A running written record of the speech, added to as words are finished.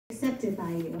accepted by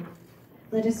you.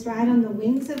 Let us ride on the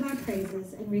wings of our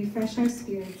praises and refresh our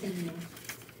spirits in you.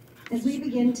 As we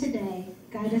begin today,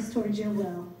 guide us towards your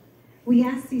will. We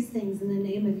ask these things in the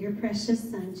name of your precious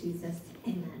Son, Jesus.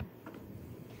 Amen.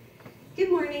 Good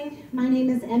morning. My name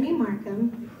is Emmy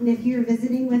Markham, and if you're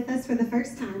visiting with us for the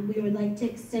first time, we would like to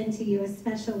extend to you a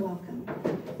special welcome.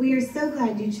 We are so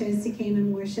glad you chose to come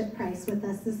and worship Christ with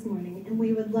us this morning, and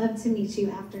we would love to meet you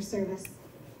after service.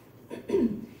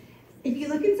 If you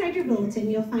look inside your bulletin,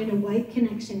 you'll find a white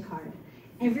connection card.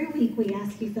 Every week we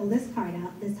ask you fill this card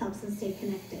out. This helps us stay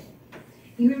connected.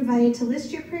 You are invited to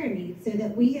list your prayer needs so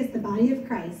that we as the body of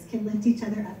Christ can lift each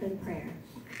other up in prayer.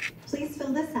 Please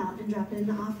fill this out and drop it in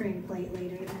the offering plate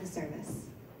later in the service.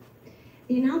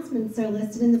 The announcements are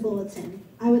listed in the bulletin.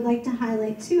 I would like to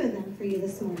highlight two of them for you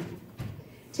this morning.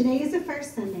 Today is the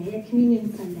first Sunday, a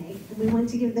Communion Sunday, and we want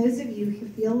to give those of you who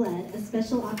feel led a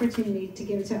special opportunity to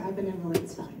give to our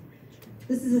benevolence fund.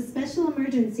 This is a special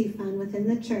emergency fund within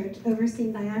the church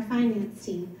overseen by our finance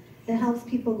team that helps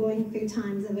people going through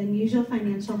times of unusual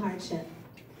financial hardship.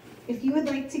 If you would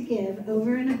like to give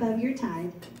over and above your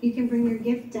tithe, you can bring your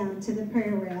gift down to the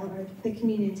prayer rail or the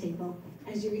communion table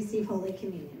as you receive Holy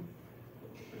Communion.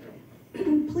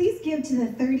 Please give to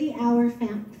the 30-hour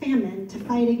famine to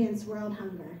fight against world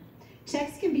hunger.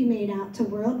 Checks can be made out to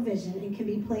World Vision and can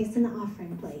be placed in the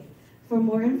offering plate. For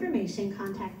more information,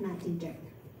 contact Matt Diedrich.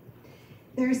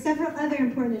 There are several other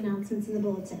important announcements in the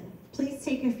bulletin. Please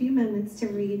take a few moments to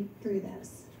read through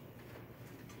those.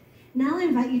 Now I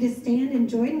invite you to stand and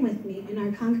join with me in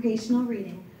our congregational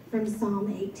reading from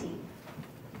Psalm 18.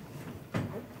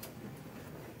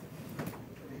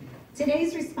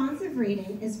 Today's responsive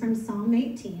reading is from Psalm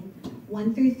 18,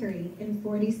 1 through 3, and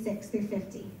 46 through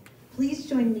 50. Please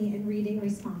join me in reading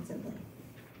responsively.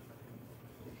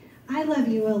 I love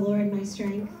you, O Lord, my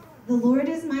strength. The Lord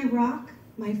is my rock,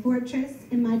 my fortress,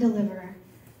 and my deliverer,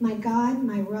 my God,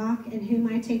 my rock, in whom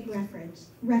I take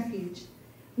refuge,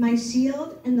 my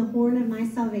shield and the horn of my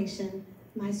salvation,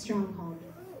 my stronghold.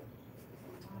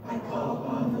 I call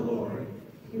upon the Lord,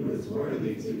 who is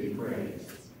worthy to be praised,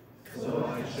 so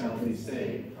I shall be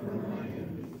saved from my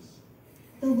enemies.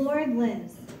 The Lord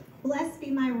lives. Blessed be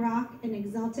my rock and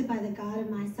exalted by the God of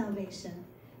my salvation,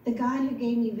 the God who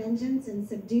gave me vengeance and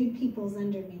subdued peoples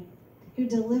under me, who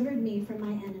delivered me from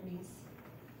my enemies.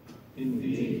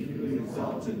 Indeed, you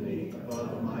exalted me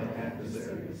above my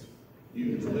adversaries.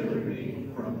 You delivered me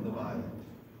from the violent.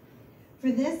 For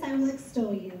this I will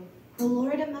extol you, the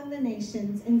Lord among the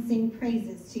nations, and sing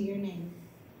praises to your name.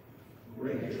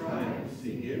 Great triumphs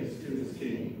he gives to his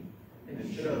king,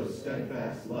 and shows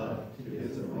steadfast love to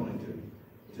his anointed,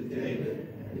 to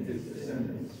David and his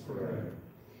descendants forever.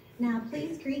 Now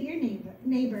please greet your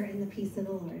neighbor in the peace of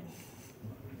the Lord.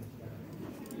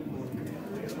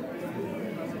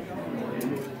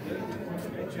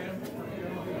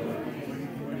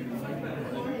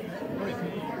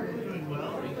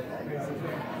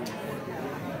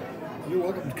 You're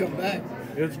welcome to come back.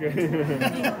 It's good.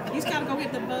 He's got to go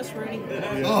get the bus ready.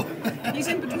 Oh, He's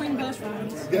in between bus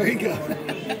rides. there you go.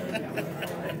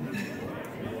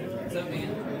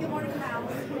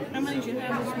 How many did you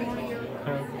have this morning?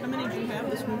 How many did you have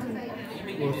this morning?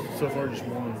 Well, so far just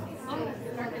one.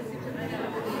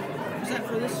 Was that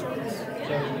for this service?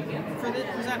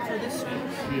 Was that for this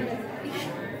service? Yeah.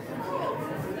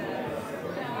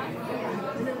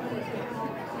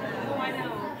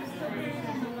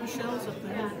 Michelle's up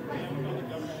there.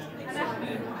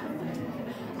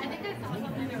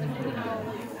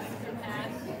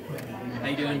 How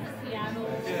you doing?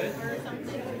 Good.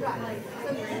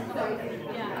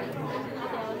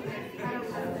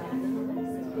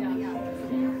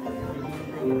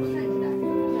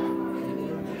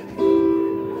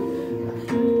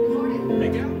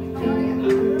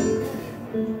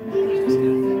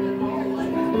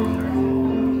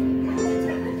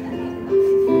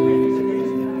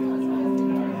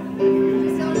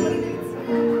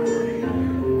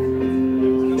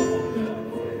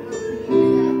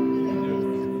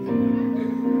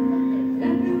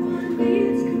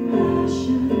 It's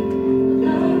compassion,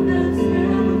 love that's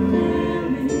never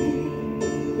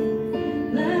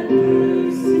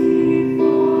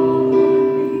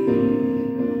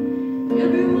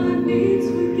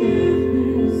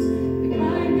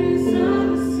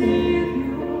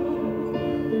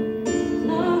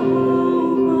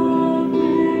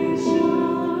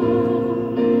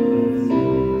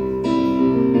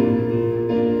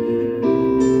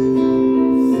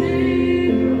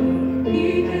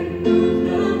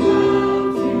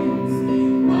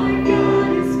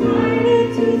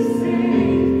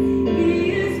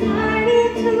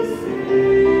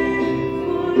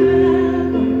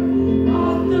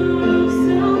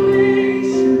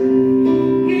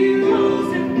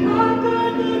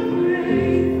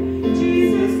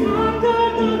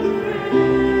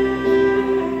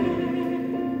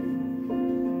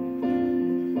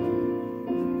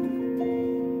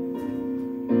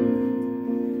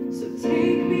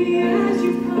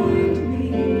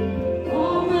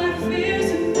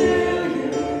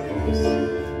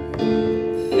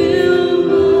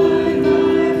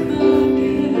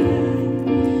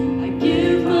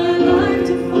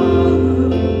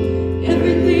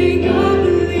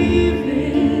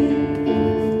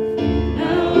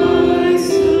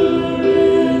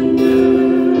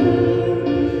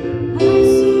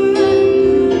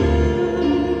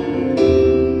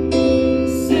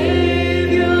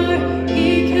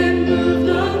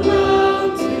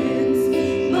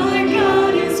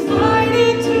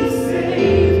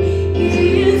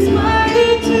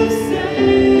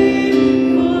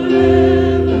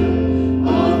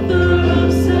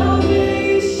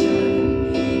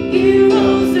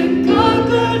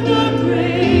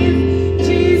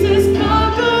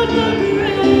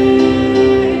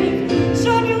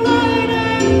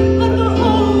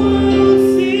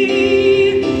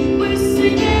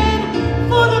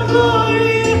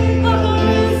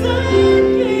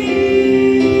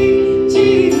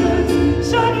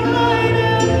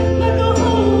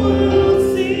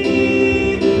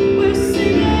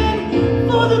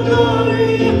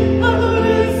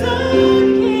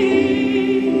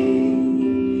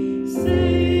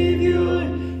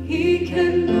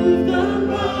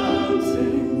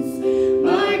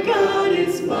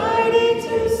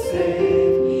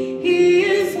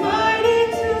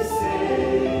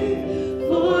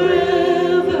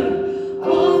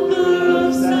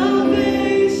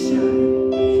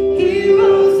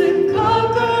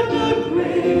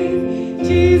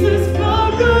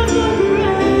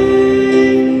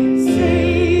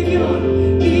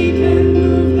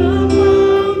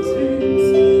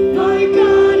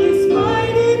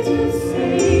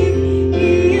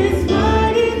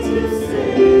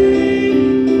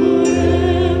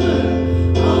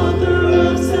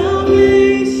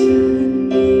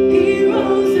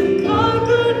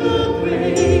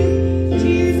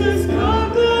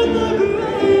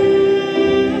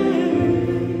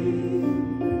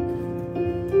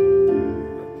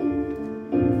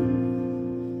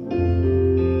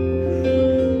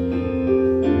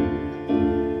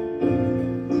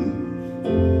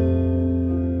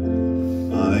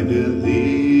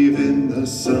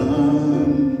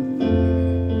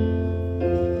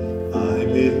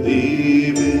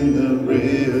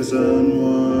risen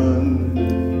one.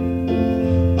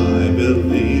 I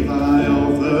believe I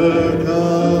overcome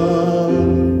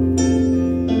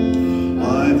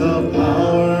by the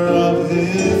power of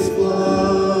his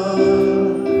blood.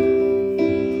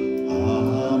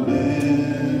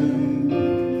 Amen.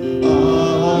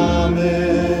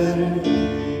 Amen.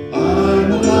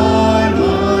 I'm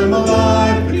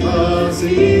alive because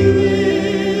he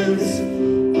lives.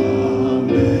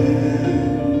 Amen.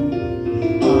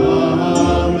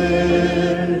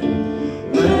 Amen.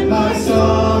 Let my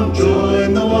song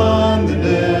join the one that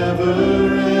never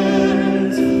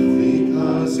ends,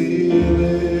 because he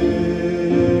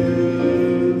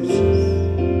lives.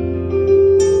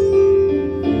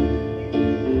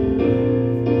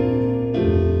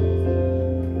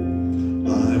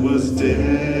 I was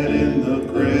dead in the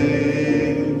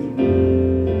grave.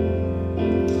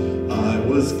 I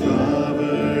was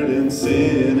covered in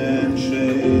sin and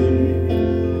shame.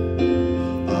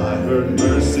 I heard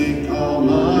mercy call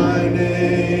my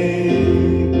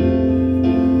name.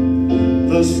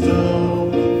 The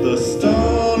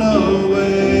stone away.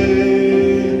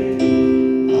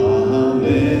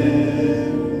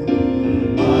 Amen.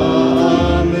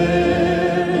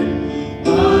 Amen.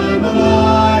 I'm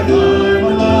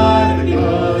alive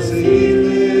because he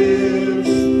lives.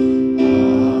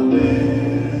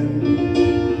 Amen.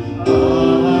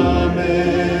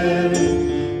 Amen.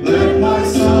 Let my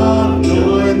song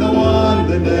join the one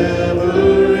that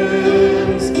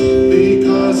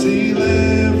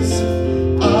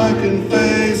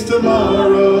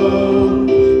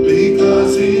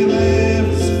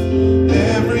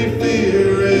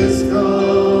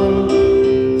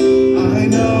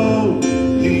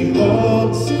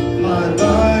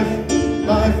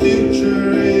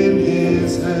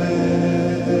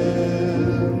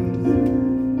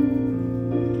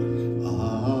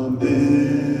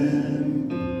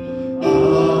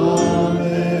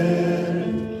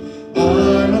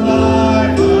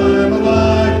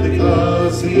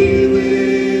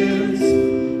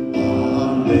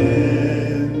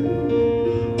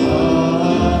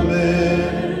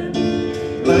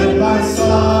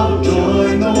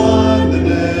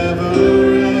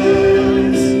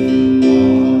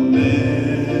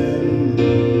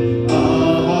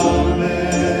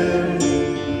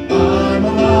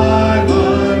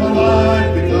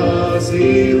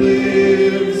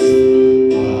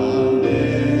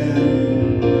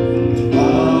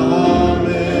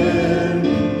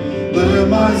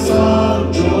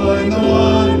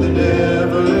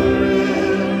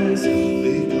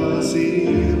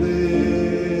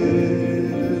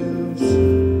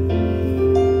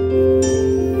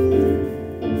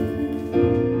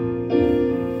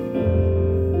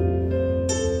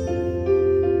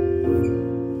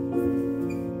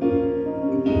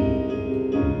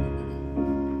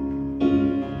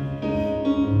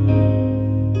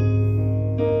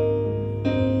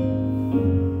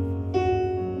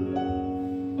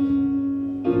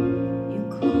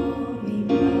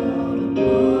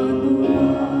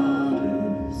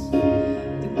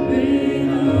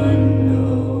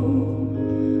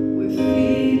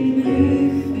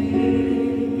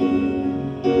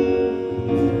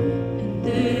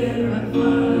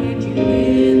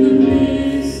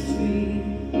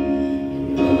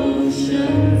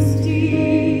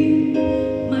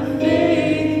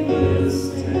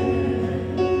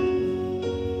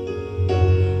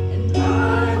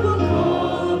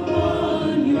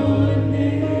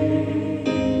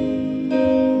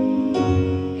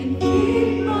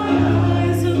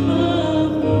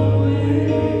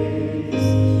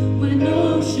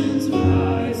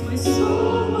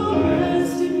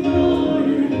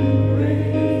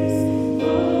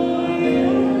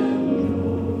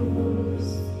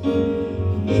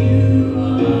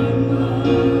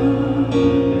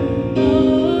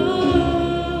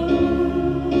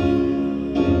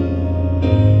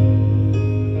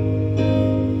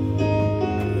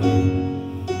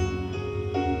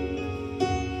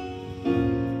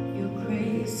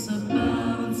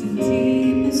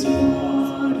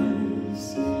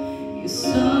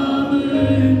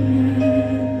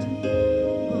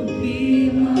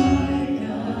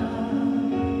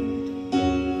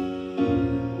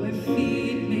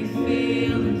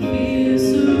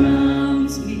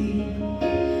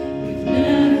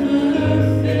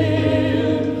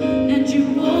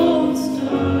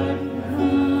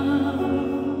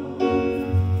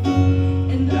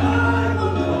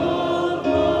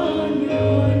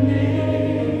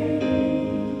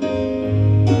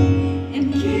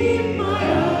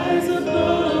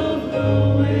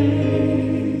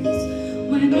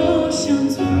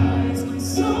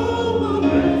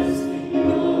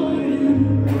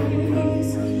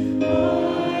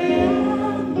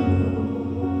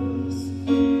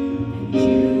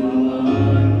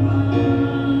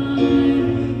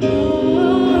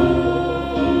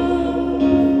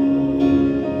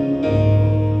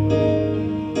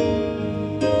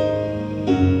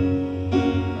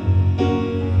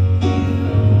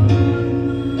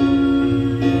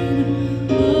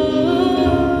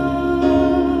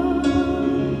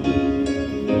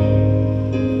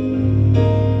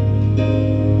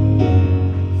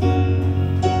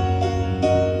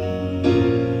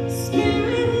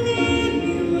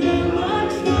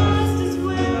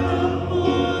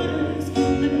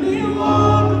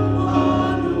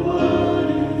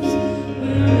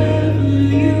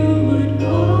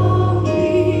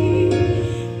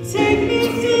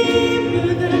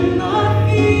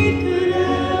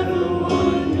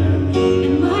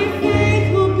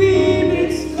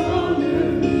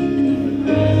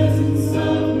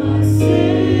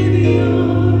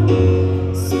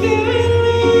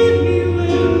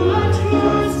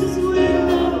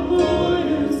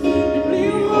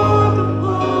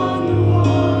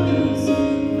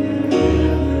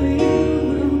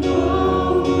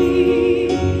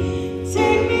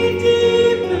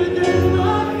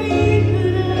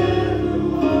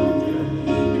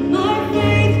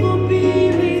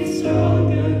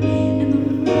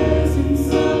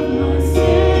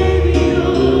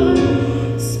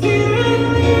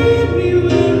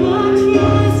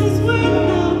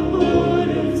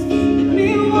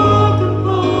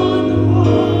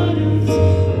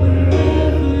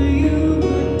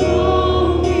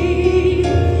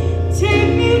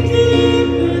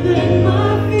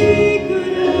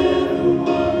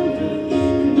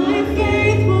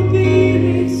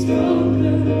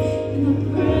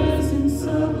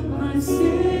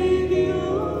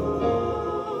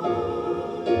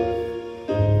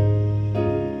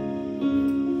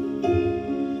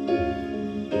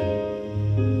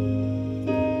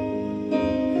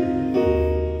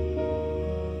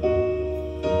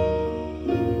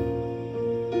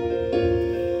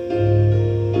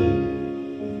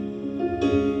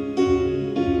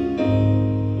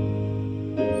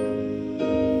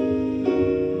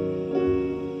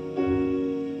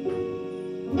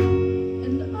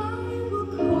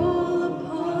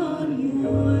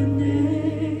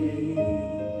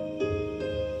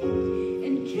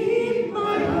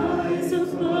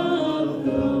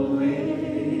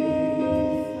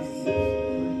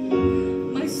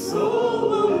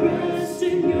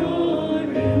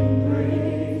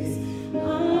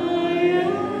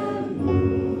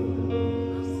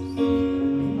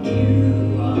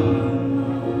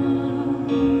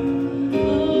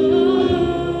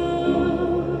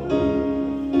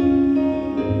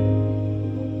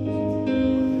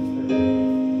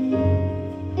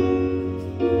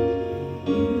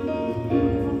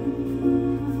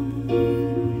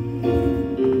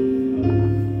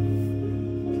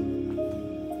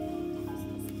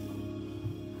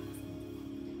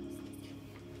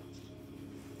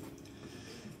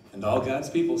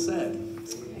God's people said,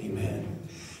 amen.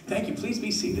 Thank you. Please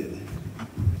be seated.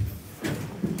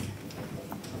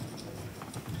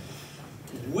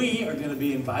 We are going to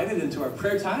be invited into our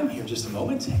prayer time here in just a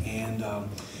moment. And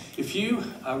if you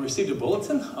received a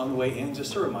bulletin on the way in,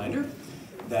 just a reminder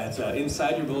that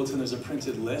inside your bulletin is a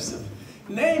printed list of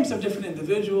names of different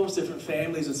individuals, different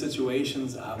families and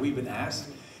situations we've been asked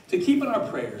to keep in our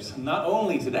prayers, not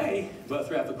only today, but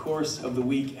throughout the course of the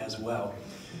week as well.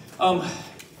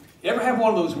 You ever have one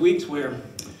of those weeks where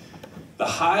the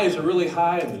highs are really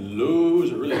high and the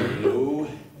lows are really low?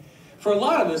 For a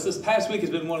lot of us, this past week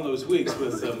has been one of those weeks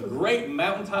with some great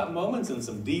mountaintop moments and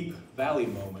some deep valley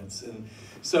moments. And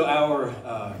so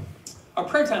our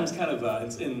prayer time is kind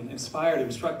of inspired,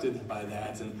 instructed by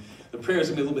that. And the prayer is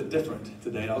going to be a little bit different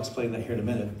today. I'll explain that here in a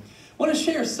minute. I want to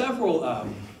share several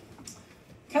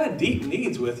kind of deep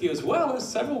needs with you, as well as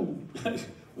several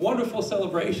wonderful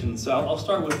celebrations. So I'll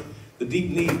start with the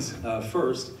deep needs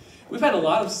first. We've had a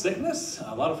lot of sickness,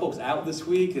 a lot of folks out this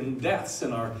week, and deaths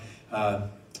in our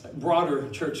broader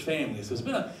church family. So there's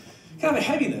been a kind of a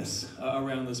heaviness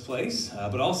around this place,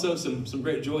 but also some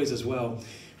great joys as well.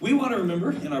 We want to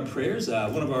remember in our prayers,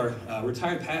 one of our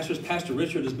retired pastors, Pastor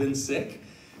Richard, has been sick.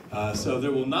 So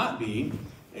there will not be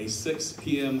a 6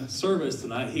 p.m. service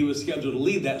tonight. He was scheduled to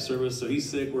lead that service, so he's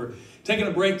sick. We're taking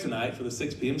a break tonight for the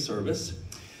 6 p.m. service.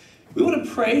 We want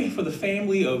to pray for the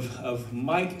family of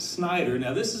Mike Snyder.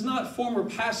 Now, this is not former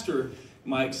pastor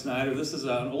Mike Snyder. This is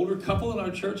an older couple in our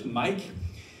church, Mike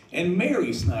and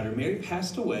Mary Snyder. Mary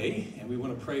passed away, and we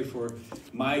want to pray for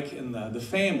Mike and the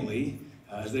family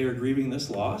as they are grieving this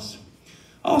loss.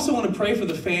 I also want to pray for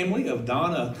the family of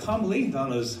Donna Cumley.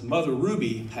 Donna's mother,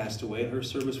 Ruby, passed away, and her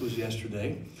service was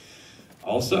yesterday.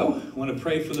 Also, I want to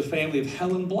pray for the family of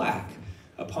Helen Black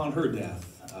upon her death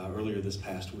earlier this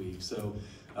past week. So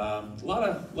a lot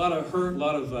of hurt, a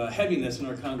lot of heaviness in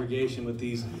our congregation with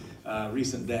these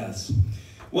recent deaths.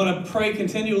 I want to pray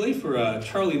continually for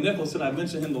Charlie Nicholson. I've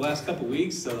mentioned him the last couple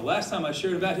weeks. The last time I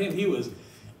shared about him, he was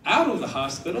out of the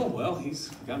hospital. Well, he's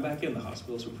gone back in the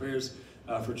hospital, so prayers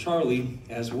for Charlie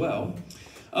as well.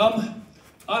 On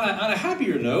a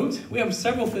happier note, we have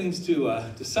several things to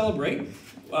celebrate.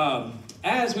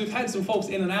 As we've had some folks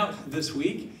in and out this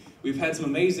week, we've had some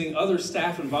amazing other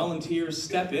staff and volunteers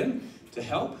step in to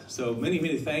help. So many,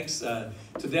 many thanks to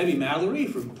Debbie Mallory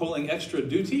for pulling extra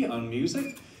duty on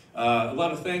music. A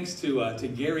lot of thanks to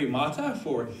Gary Mata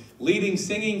for leading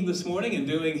singing this morning and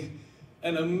doing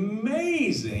an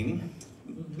amazing,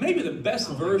 maybe the best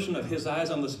version of His Eyes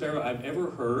on the Sparrow I've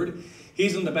ever heard.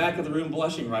 He's in the back of the room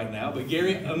blushing right now, but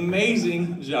Gary,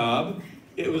 amazing job.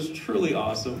 It was truly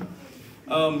awesome.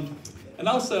 And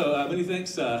also, many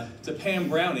thanks to Pam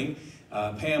Browning.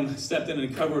 Pam stepped in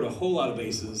and covered a whole lot of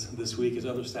bases this week as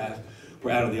other staff were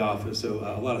out of the office, so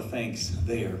a lot of thanks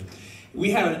there.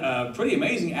 We had a pretty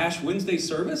amazing Ash Wednesday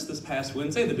service this past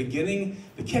Wednesday, the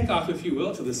kickoff, if you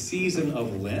will, to the season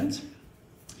of Lent.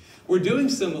 We're doing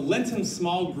some Lenten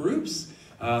small groups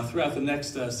throughout the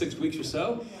next 6 weeks or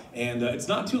so, and it's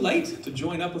not too late to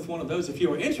join up with one of those. If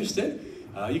you are interested,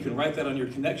 you can write that on your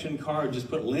connection card. Just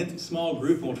put Lent small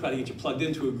group, and we'll try to get you plugged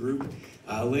into a group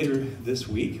later this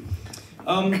week.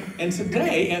 And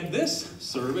today at this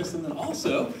service, and then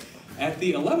also at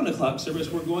the 11 o'clock service,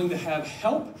 we're going to have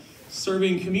help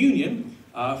serving communion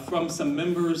from some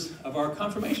members of our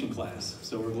confirmation class.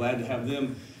 So we're glad to have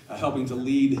them helping to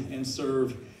lead and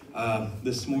serve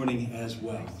this morning as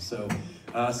well. So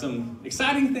some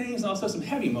exciting things and also some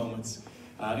heavy moments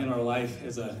in our life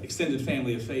as an extended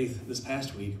family of faith this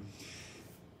past week.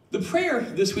 The prayer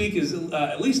this week is,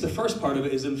 at least the first part of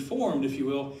it, is informed, if you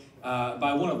will,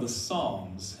 by one of the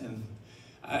Psalms. And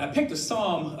I picked a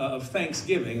psalm of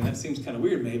thanksgiving, and that seems kind of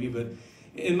weird maybe, but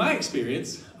in my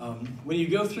experience, when you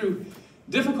go through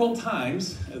difficult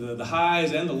times, the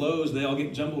highs and the lows, they all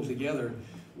get jumbled together.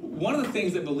 One of the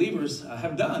things that believers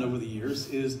have done over the years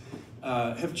is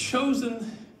have chosen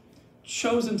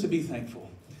to be thankful.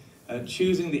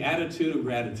 Choosing the attitude of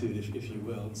gratitude, if you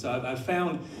will. And so I've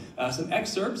found some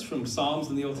excerpts from Psalms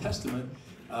in the Old Testament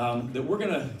that we're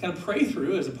going to kind of pray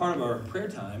through as a part of our prayer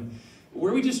time,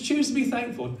 where we just choose to be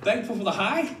thankful. Thankful for the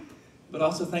high, but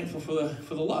also thankful for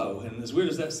the low. And as weird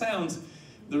as that sounds,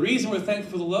 the reason we're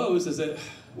thankful for the lows is that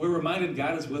we're reminded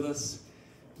God is with us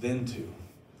then too.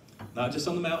 Not just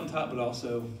on the mountaintop, but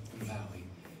also in the valley.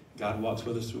 God walks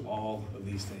with us through all of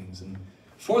these things. And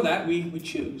for that, we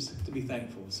choose to be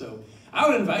thankful. So I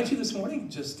would invite you this morning,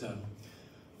 just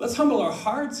let's humble our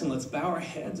hearts and let's bow our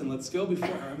heads and let's go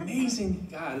before our amazing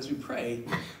God as we pray.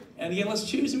 And again, let's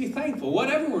choose to be thankful.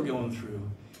 Whatever we're going through,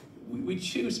 we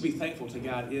choose to be thankful to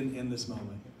God in this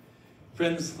moment.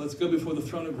 Friends, let's go before the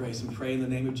throne of grace and pray in the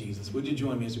name of Jesus. Would you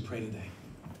join me as we pray today?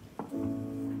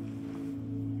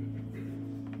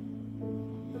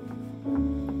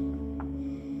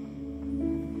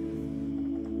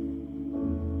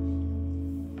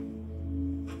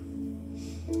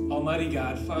 Almighty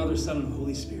God, Father, Son, and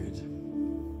Holy Spirit,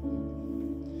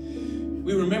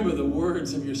 we remember the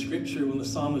words of your scripture when the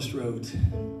psalmist wrote,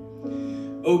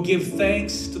 "Oh, give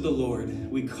thanks to the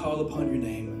Lord, we call upon your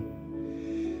name.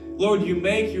 Lord, you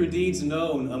make your deeds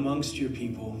known amongst your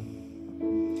people.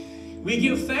 We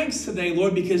give thanks today,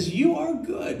 Lord, because you are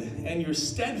good and your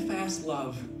steadfast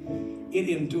love, it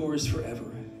endures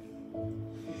forever.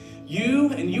 You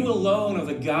and you alone are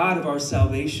the God of our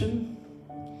salvation.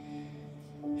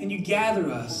 And you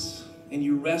gather us and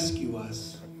you rescue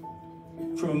us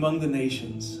from among the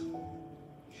nations.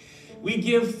 We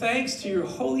give thanks to your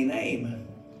holy name,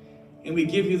 and we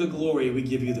give you the glory, we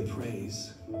give you the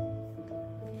praise.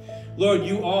 Lord,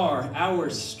 you are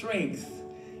our strength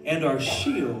and our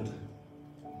shield.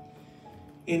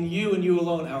 In you and you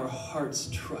alone our hearts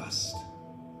trust.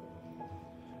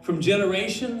 From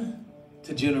generation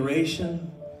to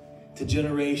generation to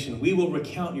generation, we will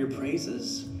recount your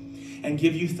praises and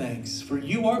give you thanks, for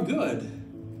you are good,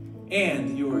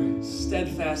 and your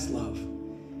steadfast love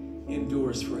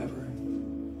endures forever.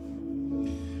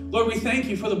 Lord, we thank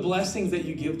you for the blessings that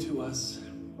you give to us,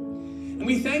 and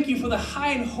we thank you for the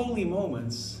high and holy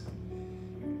moments,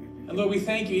 and Lord, we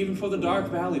thank you even for the dark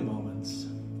valley moments.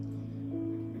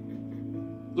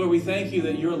 Lord, we thank you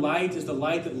that your light is the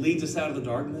light that leads us out of the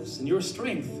darkness, and your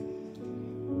strength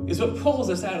is what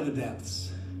pulls us out of the depths.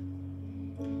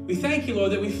 We thank you,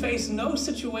 Lord, that we face no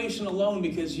situation alone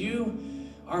because you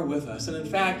are with us. And in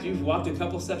fact, you've walked a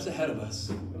couple steps ahead of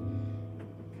us.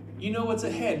 You know what's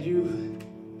ahead. You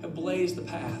have blazed the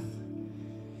path.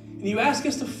 And you ask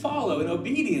us to follow in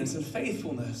obedience and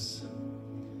faithfulness,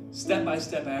 step by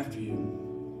step after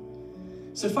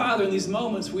you. So, Father, in these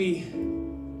moments, we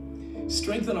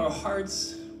strengthen our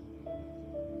hearts.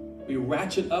 We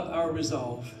ratchet up our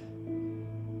resolve.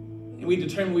 And we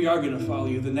determine we are going to follow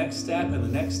you the next step and the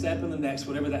next step and the next,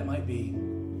 whatever that might be.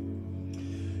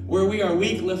 Where we are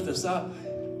weak, lift us up.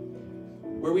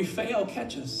 Where we fail,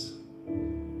 catch us.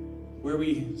 Where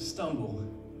we stumble,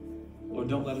 Lord,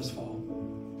 don't let us fall.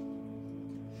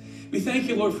 We thank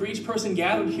you, Lord, for each person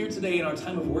gathered here today in our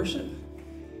time of worship.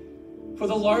 For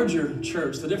the larger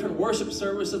church, the different worship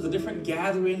services, the different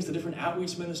gatherings, the different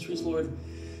outreach ministries, Lord.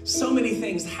 So many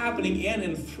things happening in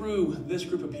and through this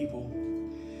group of people.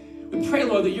 We pray,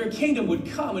 Lord, that your kingdom would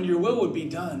come and your will would be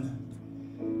done.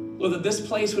 Lord, that this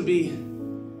place would be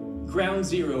ground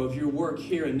zero of your work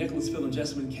here in Nicholasville and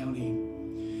Jessamine County,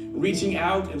 reaching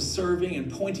out and serving and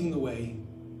pointing the way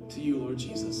to you, Lord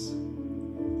Jesus.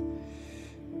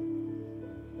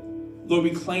 Lord,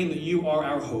 we claim that you are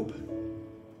our hope.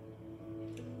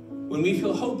 When we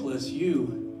feel hopeless,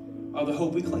 you are the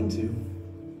hope we cling to.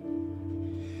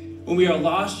 When we are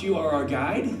lost, you are our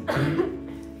guide.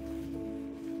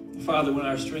 Father, when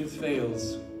our strength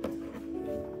fails,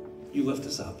 you lift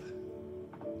us up.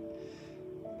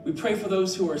 We pray for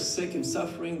those who are sick and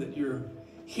suffering, that your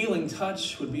healing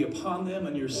touch would be upon them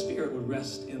and your spirit would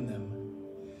rest in them.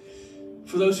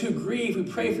 For those who grieve, we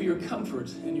pray for your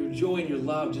comfort and your joy and your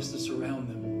love just to surround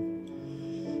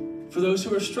them. For those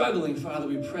who are struggling, Father,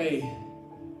 we pray,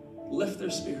 lift their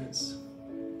spirits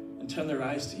and turn their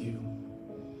eyes to you.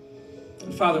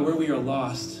 And Father, where we are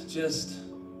lost, just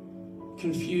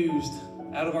confused,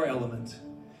 out of our element,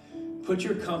 put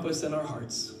your compass in our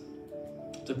hearts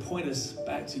to point us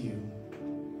back to you.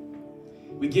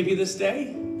 We give you this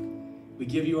day. We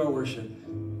give you our worship,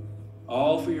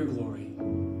 all for your glory.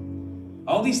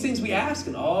 All these things we ask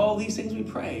and all these things we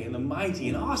pray in the mighty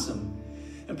and awesome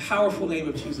and powerful name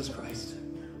of Jesus Christ.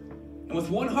 And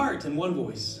with one heart and one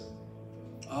voice,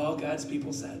 all God's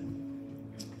people said,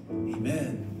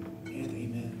 amen and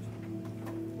amen.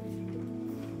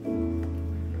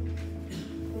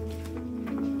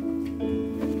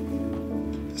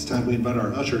 It's time we invite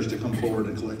our ushers to come forward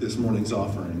and collect this morning's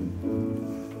offering.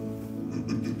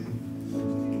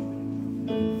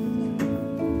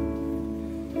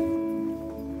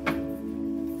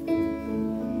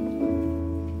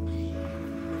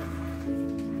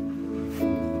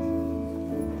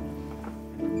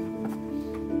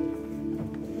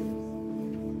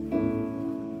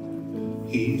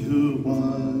 He who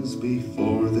was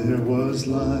before there was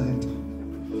light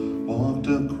walked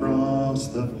across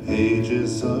the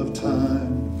pages of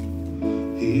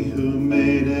time. He who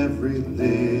made every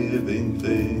living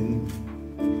thing,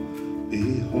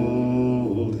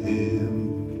 behold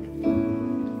him.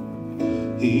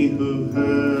 He who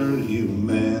heard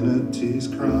humanity's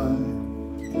cry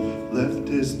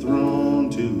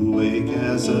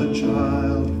a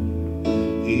child,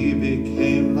 he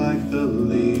became like the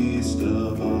least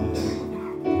of us.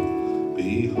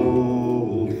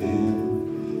 Behold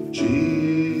him,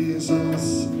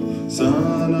 Jesus,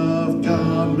 Son of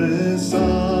God,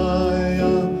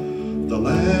 Messiah, the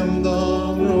Lamb,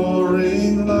 the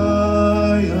roaring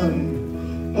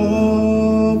Lion.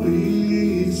 Oh,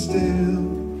 be still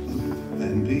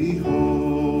and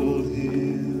behold him.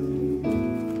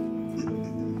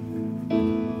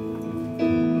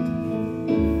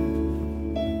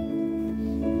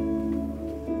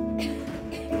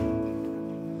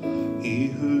 He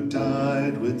who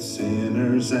died with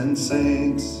sinners and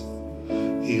saints,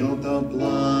 healed the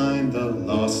blind, the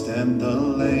lost, and the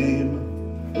lame.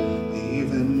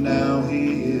 Even now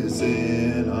he is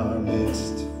in our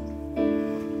midst.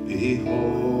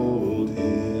 Behold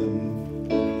him.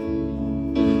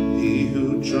 He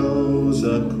who chose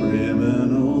a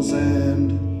criminal's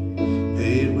end,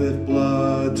 paid with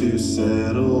blood to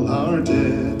settle our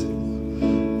debt.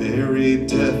 Buried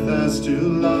death as to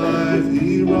life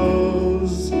he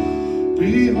rose.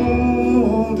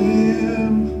 Behold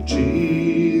him,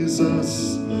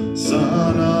 Jesus,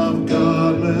 Son of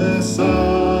God,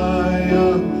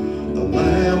 Messiah, the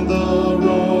Lamb, the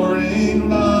roaring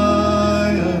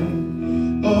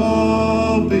Lion.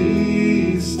 Oh,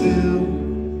 be still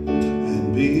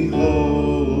and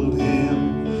behold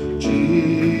him,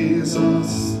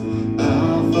 Jesus,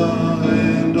 Alpha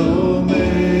and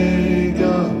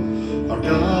Omega, our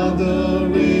God, the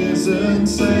risen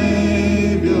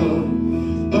Savior.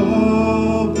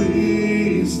 Oh,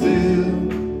 be still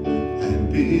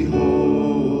and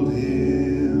behold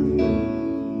him.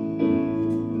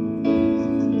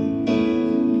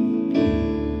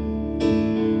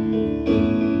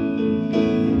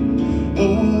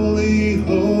 Holy,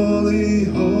 holy,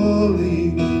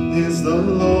 holy is the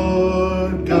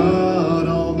Lord God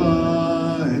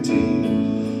Almighty.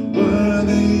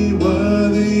 Worthy,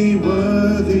 worthy,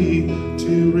 worthy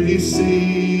to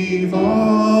receive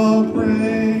all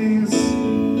praise.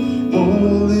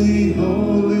 Holy,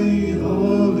 holy,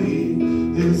 holy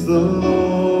is the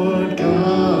Lord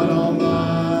God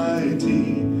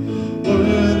Almighty.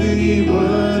 Worthy,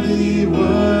 worthy,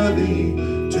 worthy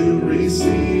to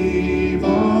receive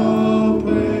all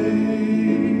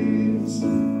praise.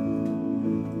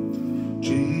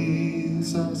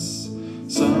 Jesus,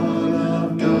 Son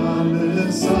of God,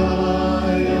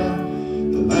 Messiah,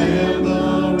 the Lamb,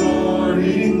 the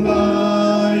roaring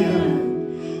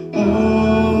Lion.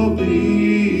 Oh,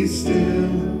 be still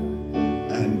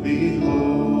and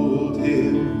behold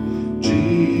him,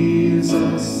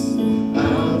 Jesus,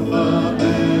 Alpha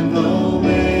and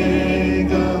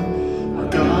Omega, our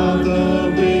God,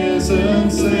 the risen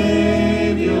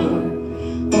Savior.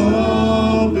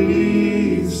 Oh,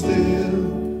 be still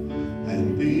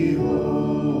and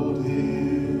behold him.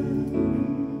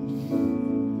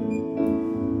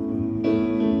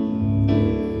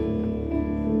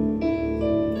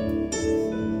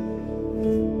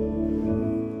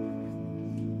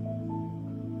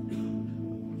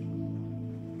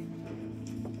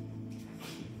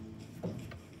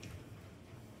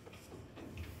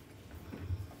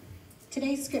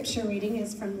 Today's scripture reading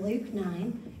is from Luke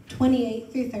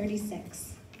 9:28 through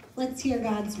 36. Let's hear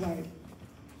God's word.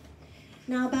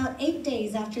 Now about 8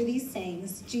 days after these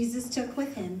sayings, Jesus took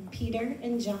with him Peter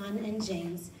and John and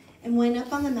James and went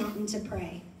up on the mountain to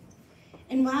pray.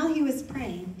 And while he was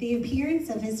praying, the appearance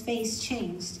of his face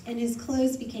changed, and his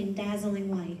clothes became dazzling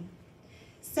white.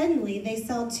 Suddenly they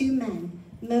saw two men,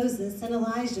 Moses and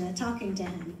Elijah, talking to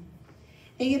him.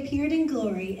 They appeared in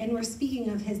glory and were speaking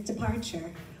of his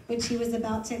departure, which he was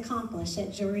about to accomplish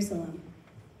at Jerusalem.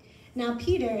 Now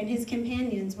Peter and his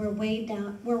companions were weighed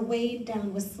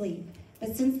down with sleep,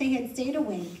 but since they had stayed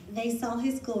awake, they saw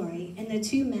his glory and the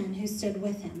two men who stood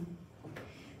with him.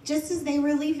 Just as they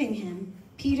were leaving him,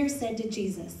 Peter said to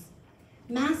Jesus,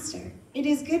 "Master, it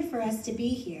is good for us to be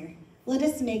here. Let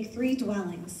us make 3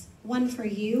 dwellings, one for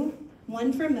you,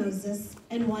 one for Moses,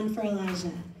 and one for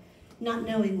Elijah," not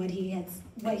knowing what he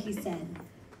said.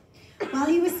 While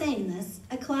he was saying this,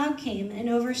 a cloud came and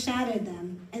overshadowed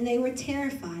them, and they were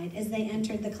terrified as they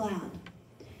entered the cloud.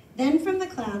 Then from the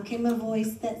cloud came a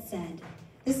voice that said,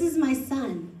 "This is my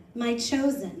son, my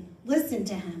chosen. Listen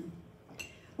to him."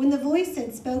 When the voice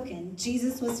had spoken,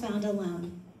 Jesus was found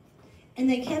alone. And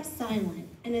they kept silent,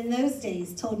 and in those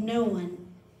days told no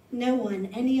one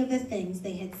any of the things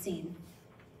they had seen.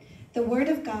 The word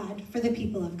of God for the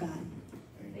people of God.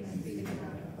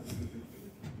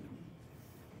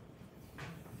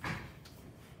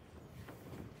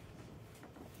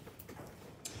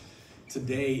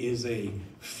 Today is a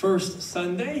first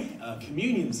Sunday,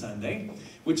 Communion Sunday,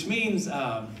 which means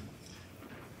I'm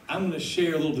going to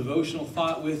share a little devotional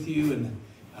thought with you and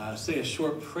say a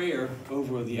short prayer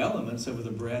over the elements, over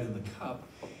the bread and the cup.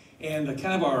 And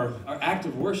kind of our act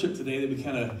of worship today that we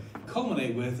kind of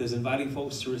culminate with is inviting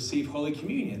folks to receive Holy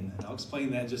Communion. And I'll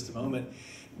explain that in just a moment.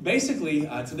 Basically,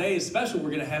 today is special. We're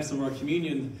going to have some of our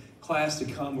communion class to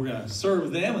come. We're going to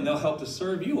serve them, and they'll help to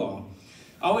serve you all.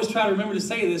 I always try to remember to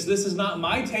say this. This is not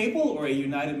my table or a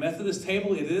United Methodist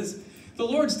table. It is the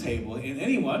Lord's table, and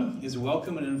anyone is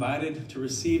welcome and invited to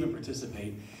receive and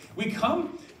participate. We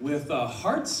come with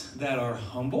hearts that are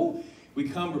humble. We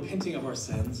come repenting of our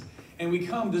sins, and we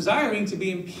come desiring to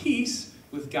be in peace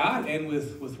with God and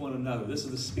with one another. This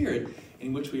is the spirit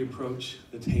in which we approach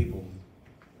the table.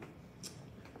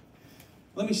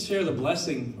 Let me share the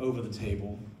blessing over the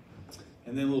table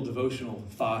and then a little devotional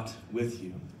thought with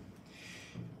you.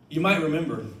 You might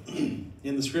remember in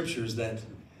the scriptures that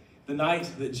the night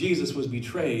that Jesus was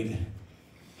betrayed,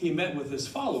 he met with his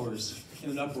followers in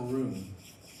an upper room.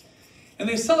 And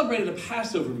they celebrated a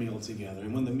Passover meal together.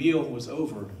 And when the meal was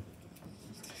over,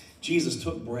 Jesus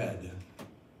took bread.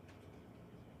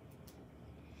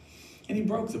 And he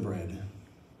broke the bread.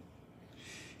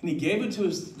 And he gave it to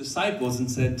his disciples and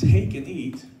said, "Take and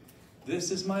eat. This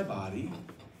is my body,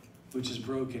 which is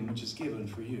broken, which is given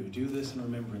for you. Do this in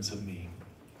remembrance of me."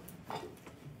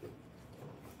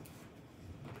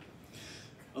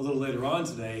 A little later on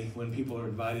today, when people are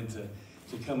invited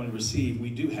to come and receive,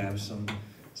 we do have some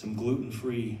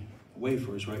gluten-free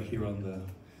wafers right here on the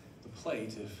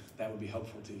plate, if that would be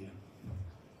helpful to you.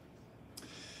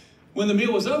 When the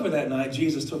meal was over that night,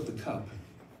 Jesus took the cup,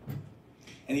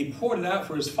 and he poured it out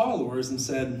for his followers and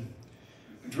said,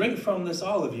 "Drink from this,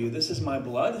 all of you. This is my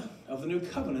blood of the new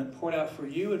covenant, poured out for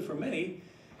you and for many,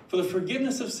 for the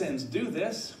forgiveness of sins. Do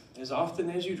this as often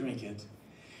as you drink it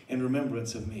in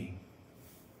remembrance of me."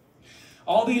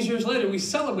 All these years later, we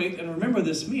celebrate and remember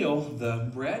this meal, the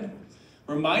bread,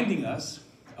 reminding us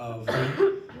of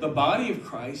the body of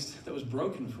Christ that was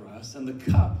broken for us, and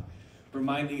the cup,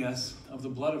 reminding us of the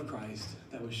blood of Christ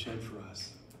that was shed for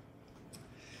us.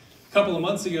 A couple of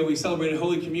months ago, we celebrated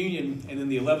Holy Communion, and in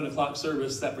the 11 o'clock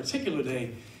service that particular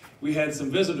day, we had some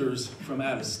visitors from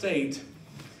out of state,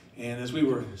 and as we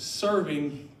were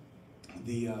serving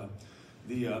the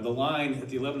line at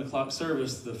the 11 o'clock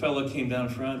service, the fellow came down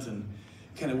front and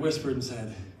kind of whispered and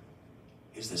said,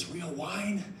 "Is this real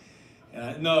wine?"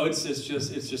 And no, it's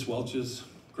just Welch's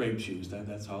grape juice.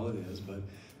 That's all it is. But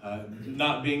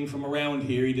not being from around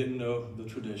here, he didn't know the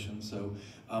tradition. So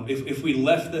if we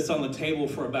left this on the table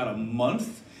for about a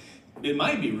month, it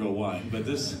might be real wine. But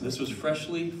this was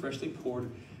freshly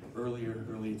poured earlier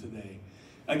today.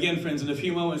 Again, friends, in a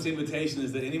few moments, the invitation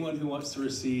is that anyone who wants to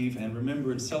receive and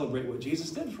remember and celebrate what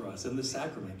Jesus did for us in this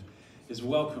sacrament is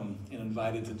welcome and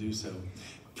invited to do so.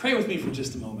 Pray with me for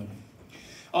just a moment.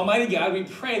 Almighty God, we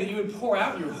pray that you would pour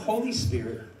out your Holy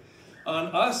Spirit on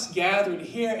us gathered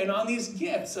here and on these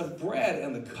gifts of bread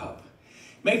and the cup.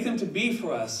 Make them to be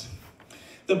for us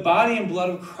the body and blood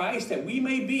of Christ, that we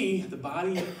may be the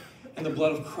body and the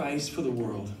blood of Christ for the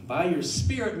world. By your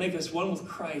Spirit, make us one with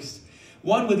Christ,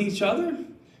 one with each other,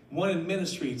 one in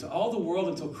ministry to all the world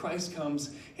until Christ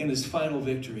comes in his final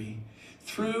victory.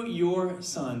 Through your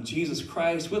Son, Jesus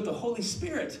Christ, with the Holy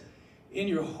Spirit in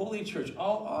your holy church,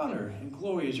 all honor and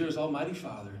glory is yours, Almighty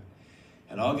Father.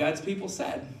 And all God's people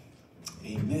said,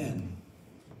 Amen.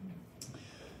 I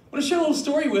want to share a little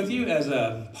story with you as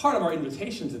a part of our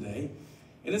invitation today.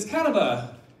 And it's kind of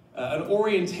an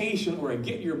orientation or a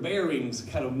get your bearings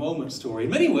kind of moment story.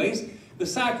 In many ways, the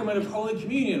sacrament of Holy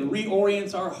Communion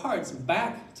reorients our hearts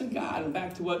back to God and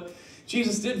back to what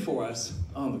Jesus did for us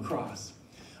on the cross.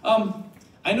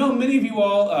 I know many of you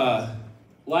all,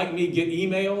 like me, get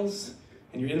emails,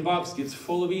 and your inbox gets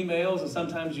full of emails, and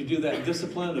sometimes you do that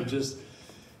discipline of just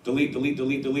delete, delete,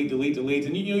 delete, delete, delete, delete,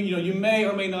 and you may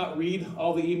or may not read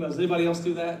all the emails. Anybody else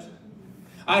do that?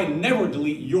 I never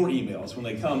delete your emails when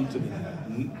they come to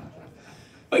me.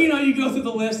 But you go through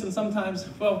the list, and sometimes,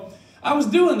 well, I was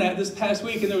doing that this past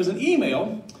week, and there was an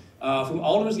email from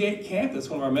Aldersgate Camp. That's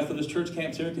one of our Methodist church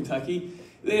camps here in Kentucky.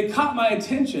 It caught my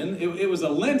attention. It was a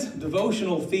Lent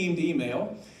devotional themed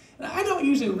email. And I don't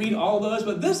usually read all those,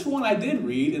 but this one I did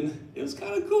read, and it was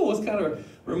kind of cool. It's kind of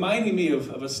reminding me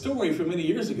of a story from many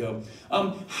years ago.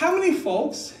 How many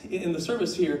folks in the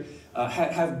service here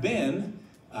have been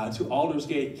to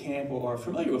Aldersgate Camp or are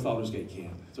familiar with Aldersgate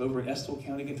Camp? It's over in Estill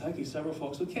County, Kentucky. Several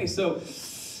folks. Okay, so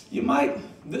you might,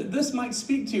 this might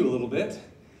speak to you a little bit.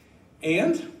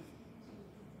 And,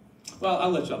 well,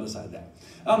 I'll let y'all decide that.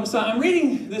 So I'm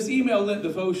reading this email Lent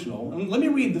devotional, and let me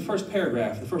read the first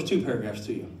paragraph, the first two paragraphs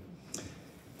to you.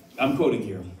 I'm quoting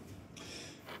here.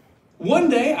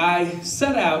 One day, I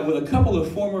set out with a couple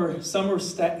of former summer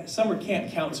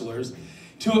camp counselors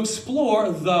to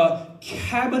explore the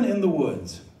cabin in the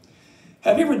woods.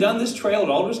 Have you ever done this trail at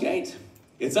Aldersgate?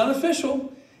 It's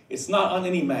unofficial. It's not on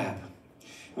any map.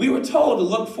 We were told to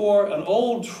look for an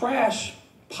old trash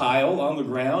pile on the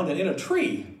ground and in a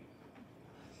tree.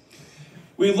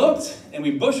 We looked and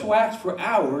we bushwhacked for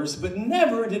hours, but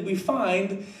never did we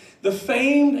find the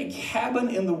famed cabin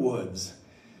in the woods.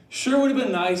 Sure would have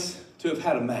been nice to have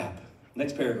had a map.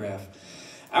 Next paragraph.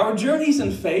 Our journeys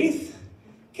in faith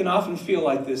can often feel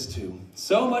like this too.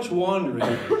 So much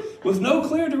wandering with no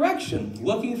clear direction,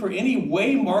 looking for any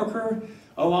way marker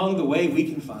along the way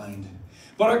we can find.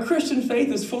 But our Christian faith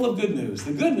is full of good news.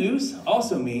 The good news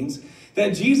also means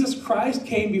that Jesus Christ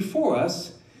came before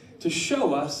us to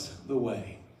show us the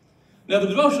way. Now the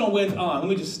devotional went on. Let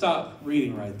me just stop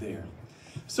reading right there.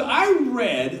 So I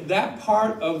read that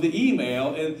part of the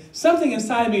email and something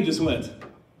inside me just went,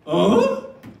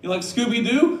 You like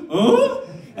Scooby-Doo?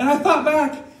 And I thought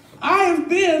back, I have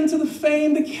been to the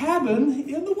famed cabin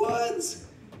in the woods.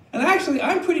 And actually,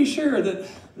 I'm pretty sure that,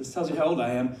 this tells you how old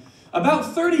I am,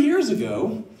 about 30 years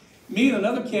ago, me and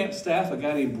another camp staff, a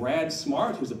guy named Brad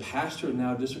Smart, who's a pastor and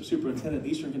now district superintendent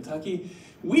in Eastern Kentucky,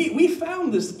 we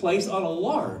found this place on a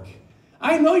lark.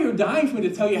 I know you're dying for me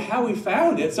to tell you how we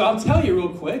found it, so I'll tell you real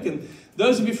quick. And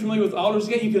those of you familiar with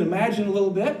Aldersgate, you can imagine a little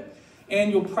bit.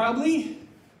 And you'll probably,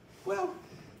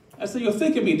 you'll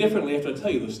think of me differently after I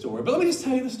tell you the story. But let me just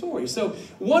tell you the story. So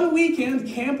one weekend,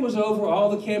 camp was over.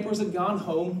 All the campers had gone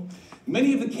home.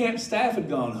 Many of the camp staff had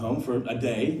gone home for a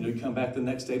day. We'd come back the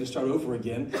next day to start over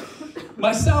again.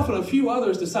 Myself and a few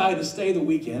others decided to stay the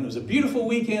weekend. It was a beautiful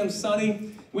weekend,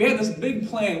 sunny. We had this big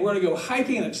plan. We're going to go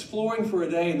hiking and exploring for a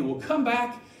day, and then we'll come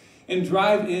back and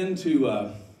drive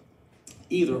into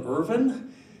either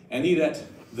Irvin and eat at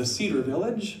the Cedar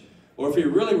Village, or if we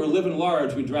really were living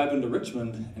large, we'd drive into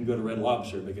Richmond and go to Red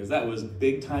Lobster, because that was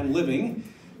big-time living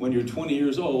when you're 20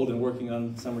 years old and working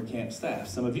on summer camp staff.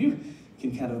 Some of you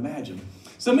can kind of imagine.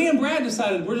 So me and Brad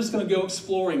decided we're just going to go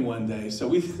exploring one day. So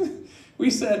we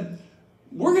said,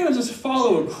 we're going to just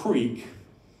follow a creek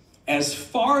as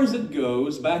far as it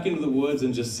goes back into the woods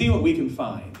and just see what we can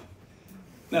find.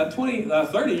 Now,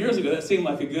 30 years ago, that seemed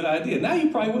like a good idea. Now you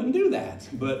probably wouldn't do that.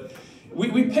 But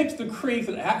we picked the creek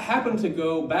that happened to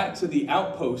go back to the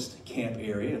outpost camp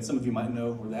area, and some of you might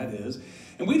know where that is.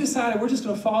 And we decided we're just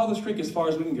going to follow this creek as far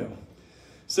as we can go.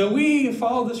 So we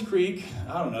followed this creek,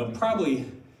 I don't know, probably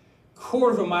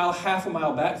quarter of a mile, half a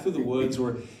mile back through the woods.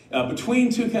 We're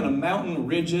between two kind of mountain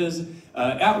ridges.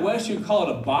 Out west, you'd call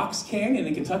it a box canyon.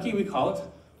 In Kentucky, we call it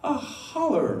a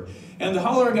holler. And the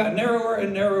holler got narrower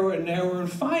and narrower and narrower.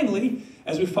 And finally,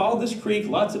 as we followed this creek,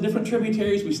 lots of different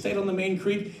tributaries, we stayed on the main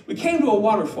creek. We came to a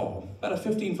waterfall, about a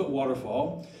 15-foot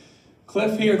waterfall.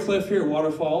 Cliff here,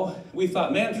 waterfall. We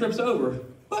thought, man, trip's over.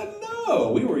 But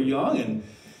no, we were young and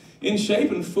in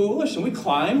shape and foolish, and we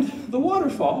climbed the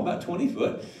waterfall, about 20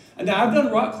 foot. And now, I've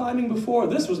done rock climbing before.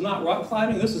 This was not rock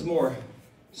climbing. This is more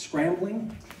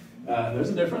scrambling. There's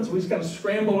a difference. We just kind of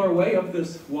scrambled our way up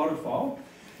this waterfall.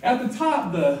 At the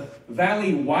top, the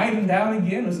valley widened out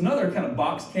again. There's another kind of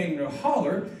box canyon or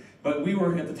holler, but we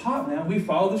were at the top now. We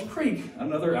followed this creek,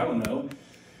 another, I don't know,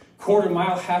 quarter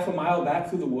mile, half a mile back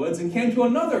through the woods, and came to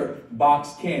another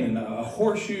box canyon, a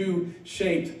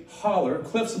horseshoe-shaped holler,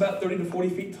 cliffs about 30 to 40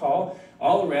 feet tall,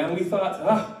 all around. We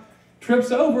thought,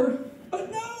 trip's over.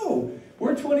 But no,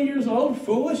 we're 20 years old,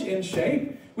 foolish, in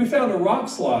shape. We found a rock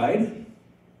slide,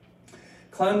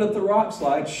 climbed up the rock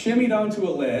slide, shimmied onto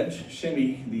a ledge,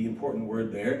 shimmy, the important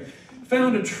word there,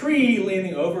 found a tree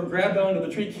leaning over, grabbed onto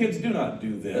the tree. Kids do not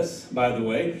do this, by the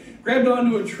way. Grabbed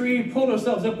onto a tree, pulled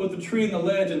ourselves up with the tree and the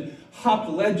ledge, and hopped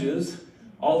ledges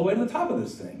all the way to the top of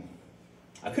this thing.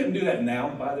 I couldn't do that now,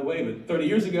 by the way, but 30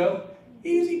 years ago,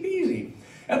 easy peasy.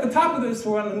 At the top of this,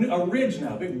 we're on a ridge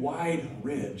now, a big wide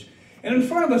ridge. And in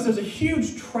front of us, there's a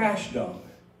huge trash dump,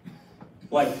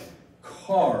 like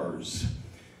cars,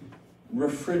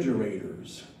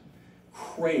 refrigerators,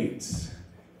 crates,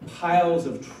 piles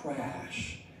of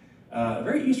trash. A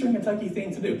very Eastern Kentucky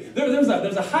thing to do. There's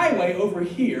a highway over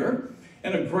here,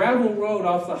 and a gravel road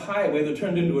off the highway that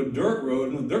turned into a dirt road,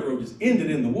 and the dirt road just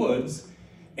ended in the woods.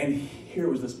 And here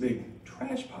was this big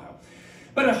trash pile.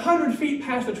 But 100 feet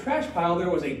past the trash pile, there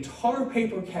was a tar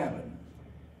paper cabin.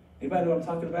 Anybody know what I'm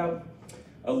talking about?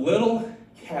 A little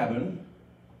cabin,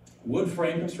 wood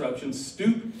frame construction,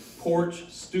 stoop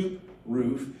porch, stoop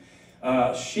roof,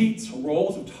 sheets,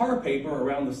 rolls of tar paper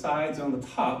around the sides and on the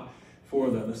top for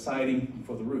the siding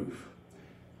for the roof.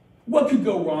 What could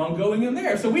go wrong going in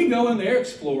there? So we go in there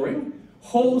exploring,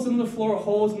 holes in the floor,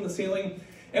 holes in the ceiling,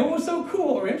 And what was so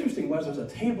cool or interesting was there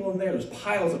was a table in there, there's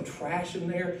piles of trash in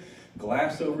there,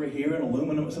 glass over here and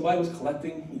aluminum. Somebody was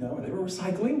collecting, they were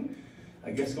recycling.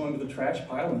 I guess going to the trash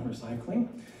pile and recycling.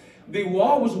 The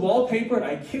wall was wallpapered,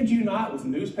 I kid you not, with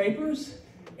newspapers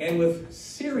and with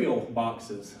cereal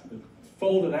boxes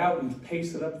folded out and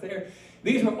pasted up there.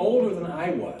 These were older than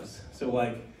I was. So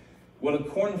like what a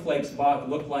cornflakes box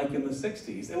looked like in the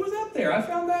 60s. It was up there. I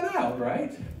found that out,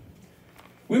 right?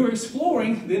 We were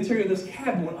exploring the interior of this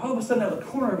cabin when all of a sudden out of the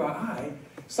corner of our eye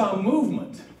saw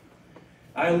movement.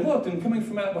 I looked, and coming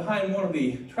from out behind one of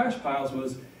the trash piles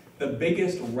was the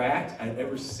biggest rat I'd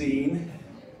ever seen.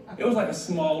 It was like a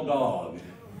small dog.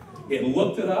 It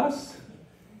looked at us,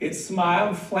 it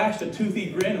smiled, flashed a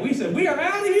toothy grin, and we said, "We are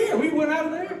out of here." We went out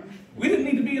of there. We didn't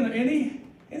need to be in there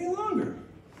any longer.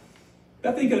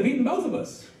 That thing could have eaten both of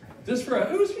us. It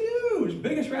was huge,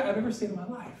 biggest rat I've ever seen in my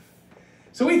life.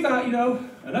 So we thought,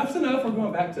 enough's enough, we're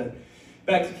going back to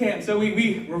camp. So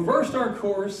we reversed our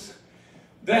course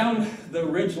down the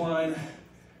ridgeline,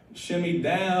 shimmied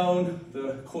down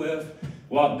the cliff,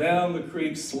 walked down the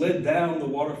creek, slid down the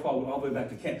waterfall, went all the way back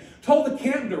to camp. Told the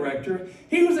camp director,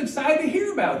 he was excited to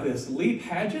hear about this. Lee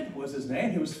Paget was his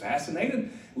name, he was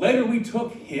fascinated. Later we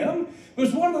took him. It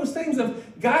was one of those things of,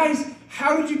 guys,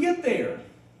 how did you get there?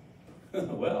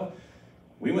 Well,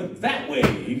 we went that way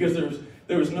because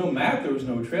there was no map, there was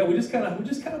no trail. We just kind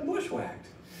of bushwhacked.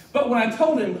 But when I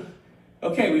told him,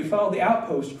 okay, we followed the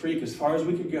outpost creek as far as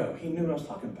we could go, he knew what I was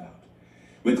talking about.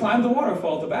 We climbed the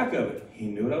waterfall at the back of it. He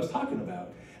knew what I was talking about.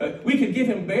 We could give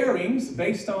him bearings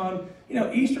based on,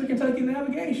 Eastern Kentucky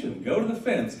navigation. Go to the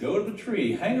fence, go to the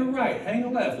tree, hang a right, hang a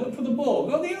left, look for the bull,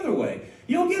 go the other way.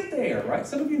 You'll get there, right?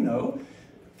 Some of you know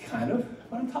kind of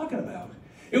what I'm talking about.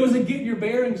 It was a get your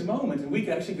bearings moment, and we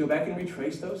could actually go back and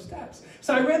retrace those steps.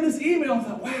 So I read this email and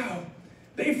thought, wow,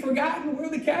 they've forgotten where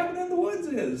the cabin in the woods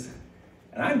is.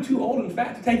 And I'm too old and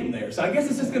fat to take them there. So I guess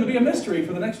it's just going to be a mystery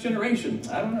for the next generation.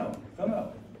 I don't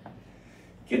know.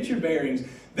 Get your bearings.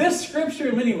 This scripture,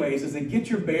 in many ways, is a get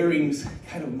your bearings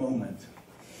kind of moment.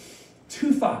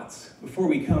 Two thoughts before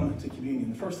we come to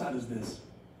communion. The first thought is this.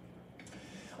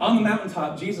 On the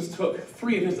mountaintop, Jesus took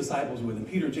 3 of his disciples with him,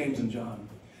 Peter, James, and John.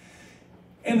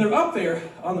 And they're up there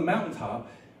on the mountaintop,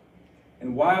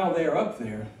 and while they're up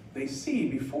there, they see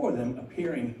before them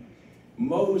appearing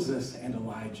Moses and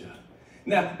Elijah.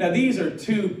 Now these are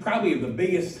two probably of the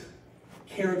biggest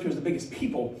characters, the biggest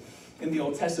people in the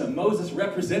Old Testament. Moses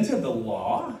represented the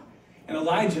law, and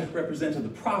Elijah represented the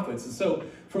prophets. And so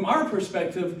from our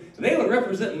perspective, they would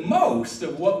represent most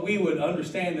of what we would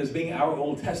understand as being our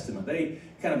Old Testament. They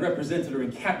kind of represented or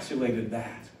encapsulated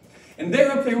that. And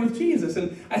they're up there with Jesus.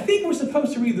 And I think we're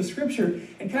supposed to read the scripture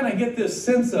and kind of get this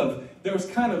sense of there was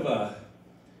kind of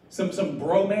some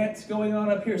bromance going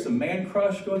on up here, some man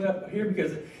crush going up here,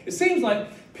 because it seems like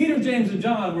Peter, James, and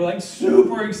John were like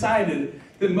super excited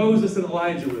that Moses and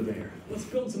Elijah were there. Let's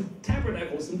build some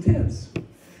tabernacles, some tents.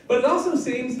 But it also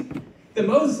seems that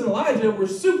Moses and Elijah were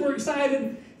super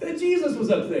excited that Jesus was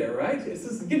up there, right? It's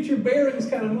this get your bearings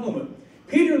kind of moment.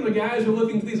 Peter and the guys are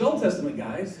looking to these Old Testament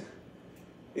guys.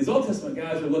 These Old Testament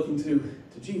guys are looking to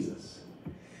Jesus.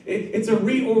 It's a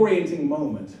reorienting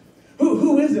moment.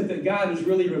 Who is it that God is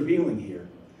really revealing here?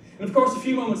 And of course, a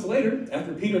few moments later,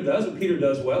 after Peter does what Peter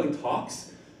does well, he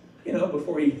talks,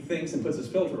 before he thinks and puts his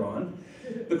filter on.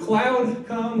 The cloud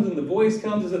comes and the voice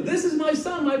comes and says, "This is my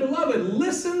son, my beloved,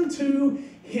 listen to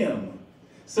him."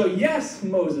 So yes,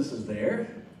 Moses is there.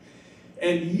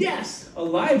 And yes,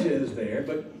 Elijah is there,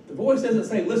 but the voice doesn't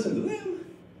say, "Listen to them."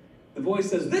 The voice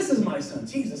says, "This is my son,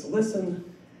 Jesus, listen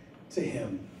to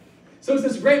him." So it's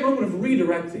this great moment of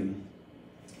redirecting.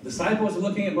 The disciples are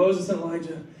looking at Moses and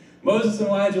Elijah. Moses and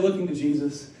Elijah looking to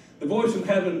Jesus. The voice from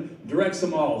heaven directs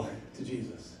them all to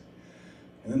Jesus.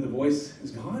 And then the voice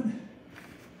is gone,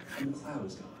 and the cloud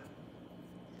is gone.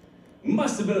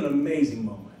 Must have been an amazing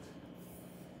moment.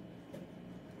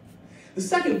 The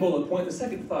second bullet point, the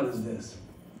second thought is this.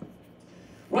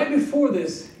 Right before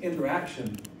this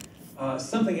interaction,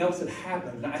 something else had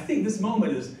happened. And I think this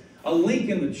moment is a link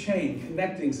in the chain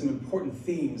connecting some important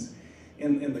themes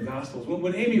in the Gospels.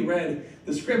 When Amy read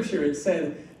the scripture, it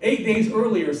said 8 days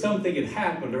earlier something had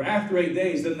happened, or after 8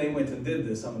 days, then they went and did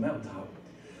this on the mountaintop.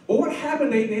 Well, what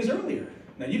happened 8 days earlier?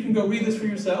 Now, you can go read this for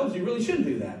yourselves. You really shouldn't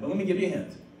do that, but let me give you a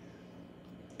hint.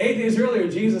 8 days earlier,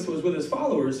 Jesus was with his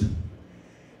followers,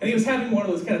 and he was having one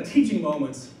of those kind of teaching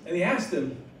moments, and he asked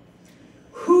them,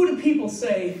 "Who do people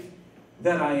say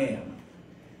that I am?"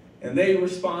 And they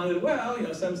responded,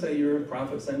 "Well, some say you're a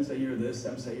prophet, some say you're this,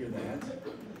 some say you're that."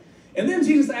 And then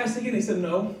Jesus asked again, he said,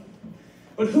 "No,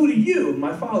 but who do you,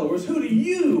 my followers, who do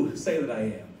you say that I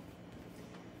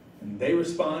am?" And they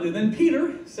responded. Then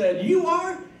Peter said, "You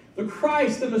are the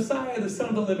Christ, the Messiah, the Son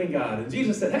of the living God." And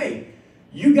Jesus said, "Hey,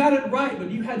 you got it right,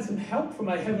 but you had some help from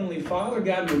my heavenly Father.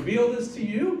 God revealed this to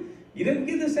you. You didn't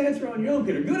get this answer on your own,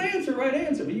 Peter. Good answer, right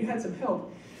answer, but you had some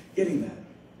help getting that."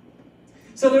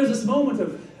 So there's this moment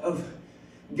of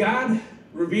God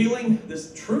revealing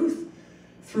this truth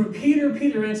through Peter.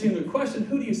 Peter answering the question,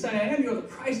 "Who do you say I am? You're the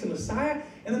Christ, the Messiah."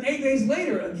 And then 8 days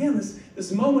later, again,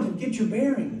 this moment of get your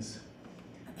bearings.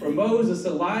 Where Moses,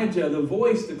 Elijah, the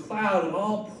voice, the cloud, it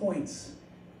all points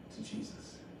to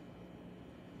Jesus.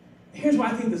 Here's why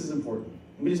I think this is important.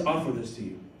 Let me just offer this to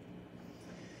you.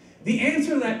 The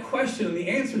answer to that question and the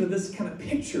answer to this kind of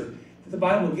picture that the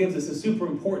Bible gives us is super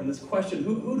important. This question,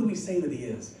 who do we say that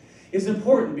he is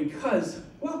important because,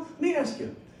 well, let me ask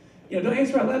you. Don't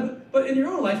answer out loud, but in your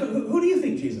own life, who do you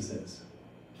think Jesus is?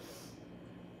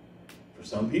 For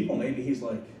some people, maybe he's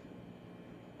like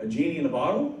a genie in a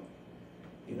bottle.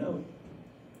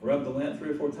 Rub the lamp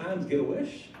 3 or 4 times, get a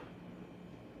wish.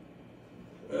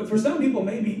 For some people,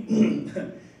 maybe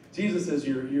Jesus is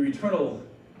your eternal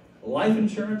life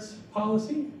insurance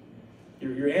policy,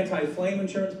 your anti-flame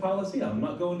insurance policy. I'm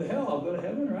not going to hell, I'll go to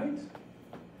heaven, right?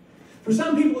 For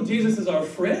some people, Jesus is our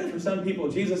friend. For some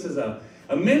people, Jesus is a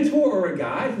mentor or a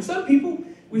guide. For some people,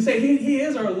 we say he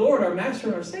is our Lord, our Master,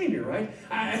 and our Savior, right?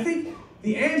 I think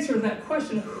the answer to that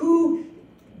question, who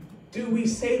do we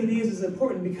say that he is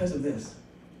important because of this.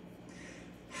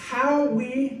 How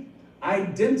we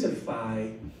identify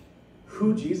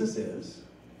who Jesus is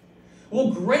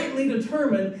will greatly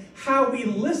determine how we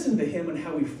listen to him and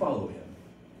how we follow him.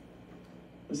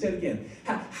 Let me say it again.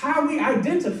 How we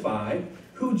identify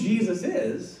who Jesus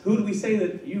is, who do we say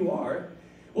that you are,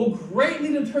 will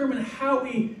greatly determine how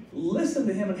we listen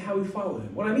to him and how we follow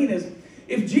him. What I mean is,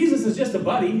 if Jesus is just a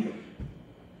buddy,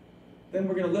 then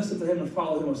we're going to listen to him and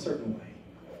follow him a certain way.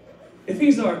 If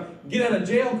he's our get out of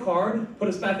jail card, put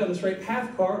us back on the straight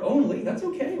path card only, that's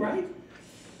okay, right?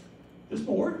 There's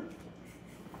more.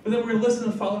 But then we're going to listen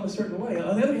and follow him a certain way.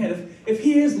 On the other hand, if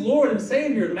he is Lord and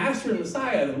Savior and Master and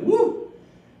Messiah, then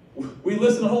we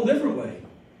listen a whole different way.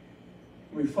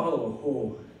 We follow a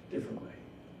whole different way.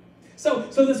 So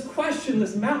this question,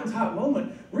 this mountaintop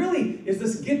moment, really is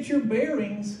this get your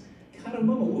bearings kind of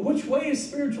moment. Which way is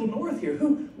spiritual north here?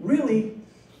 Who really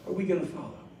are we going to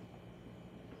follow?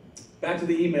 Back to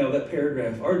the email, that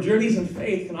paragraph. Our journeys in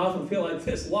faith can often feel like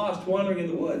this, lost, wandering in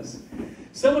the woods.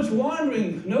 So much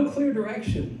wandering, no clear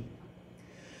direction.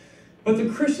 But the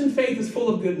Christian faith is full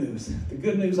of good news. The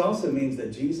good news also means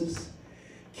that Jesus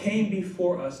came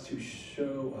before us to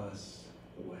show us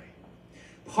the way.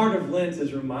 Part of Lent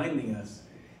is reminding us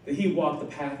that he walked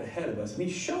the path ahead of us, and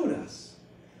he showed us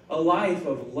a life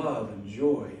of love and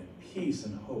joy and peace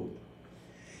and hope.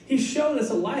 He showed us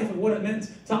a life of what it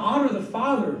meant to honor the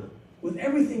Father with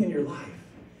everything in your life.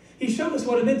 He showed us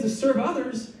what it meant to serve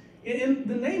others in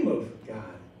the name of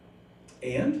God.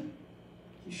 And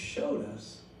he showed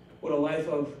us what a life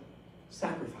of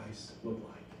sacrifice looked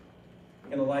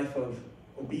like, and a life of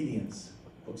obedience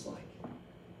looks like,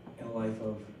 and a life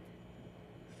of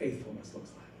faithfulness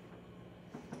looks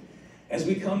like. As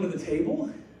we come to the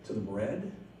table, to the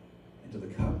bread, and to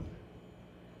the cup,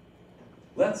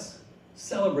 let's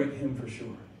celebrate him for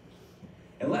sure.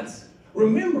 And let's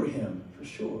remember him for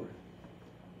sure.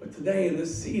 But today, in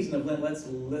this season of Lent, let's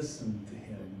listen to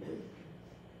him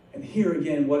and hear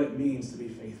again what it means to be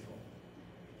faithful.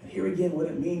 And hear again what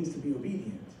it means to be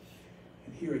obedient.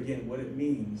 And hear again what it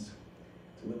means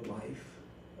to live a life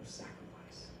of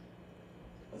sacrifice.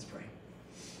 Let's pray.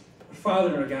 Our Father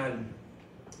and our God,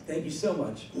 thank you so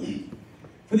much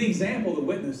for the example, the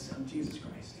witness of Jesus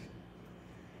Christ.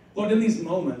 Lord, in these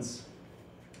moments,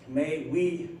 may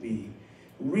we be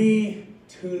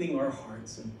retuning our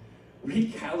hearts and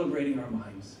recalibrating our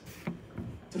minds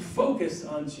to focus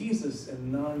on Jesus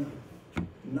and none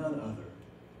other.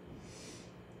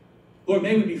 Lord,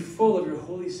 may we be full of your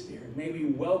Holy Spirit. May we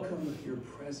welcome your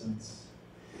presence.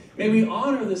 May we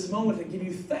honor this moment and give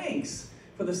you thanks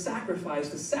for the sacrifice,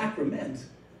 the sacrament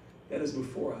that is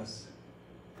before us.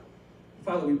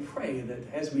 Father, we pray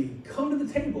that as we come to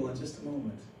the table in just a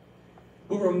moment,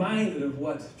 we're reminded of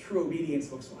what true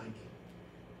obedience looks like,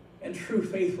 and true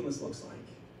faithfulness looks like,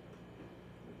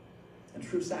 and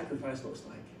true sacrifice looks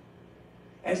like.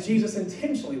 As Jesus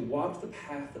intentionally walked the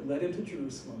path that led him to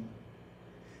Jerusalem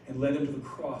and led him to the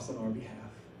cross on our behalf.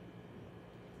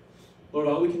 Lord,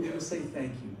 all we can do is say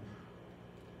thank you.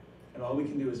 And all we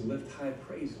can do is lift high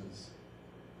praises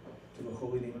to the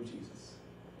holy name of Jesus.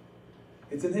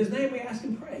 It's in his name we ask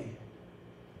and pray.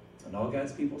 And all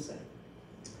God's people said,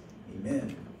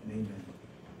 amen and amen.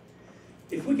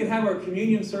 If we could have our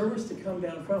communion servers to come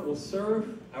down front, we'll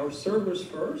serve our servers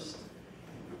first,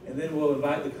 and then we'll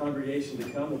invite the congregation to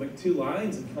come. We'll make 2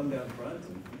 lines and come down front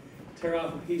and tear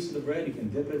off a piece of the bread. You can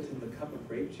dip it in the cup of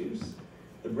grape juice.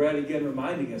 The bread, again,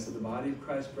 reminding us of the body of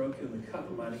Christ broken, and the cup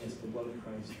reminding us of the blood of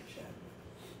Christ shed.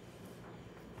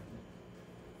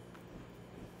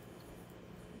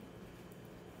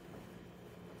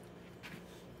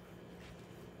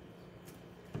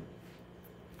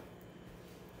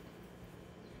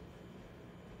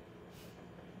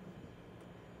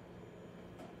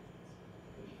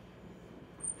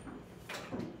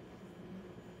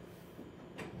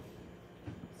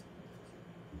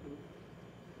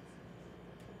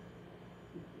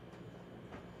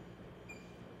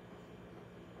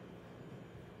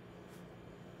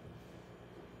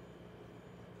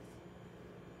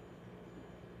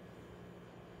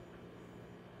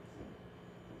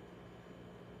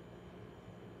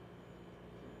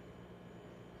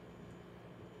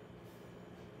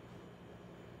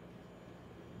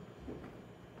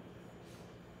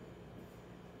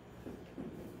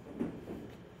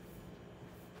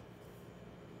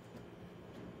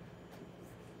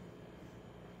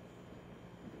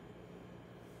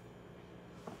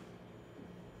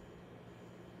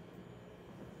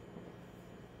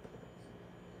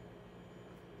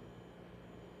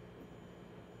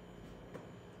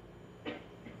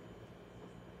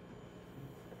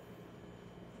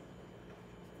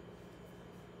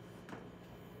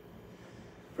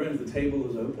 Friends, the table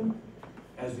is open.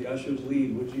 As the ushers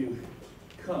lead, would you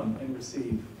come and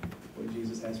receive what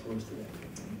Jesus has for us today?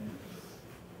 Amen.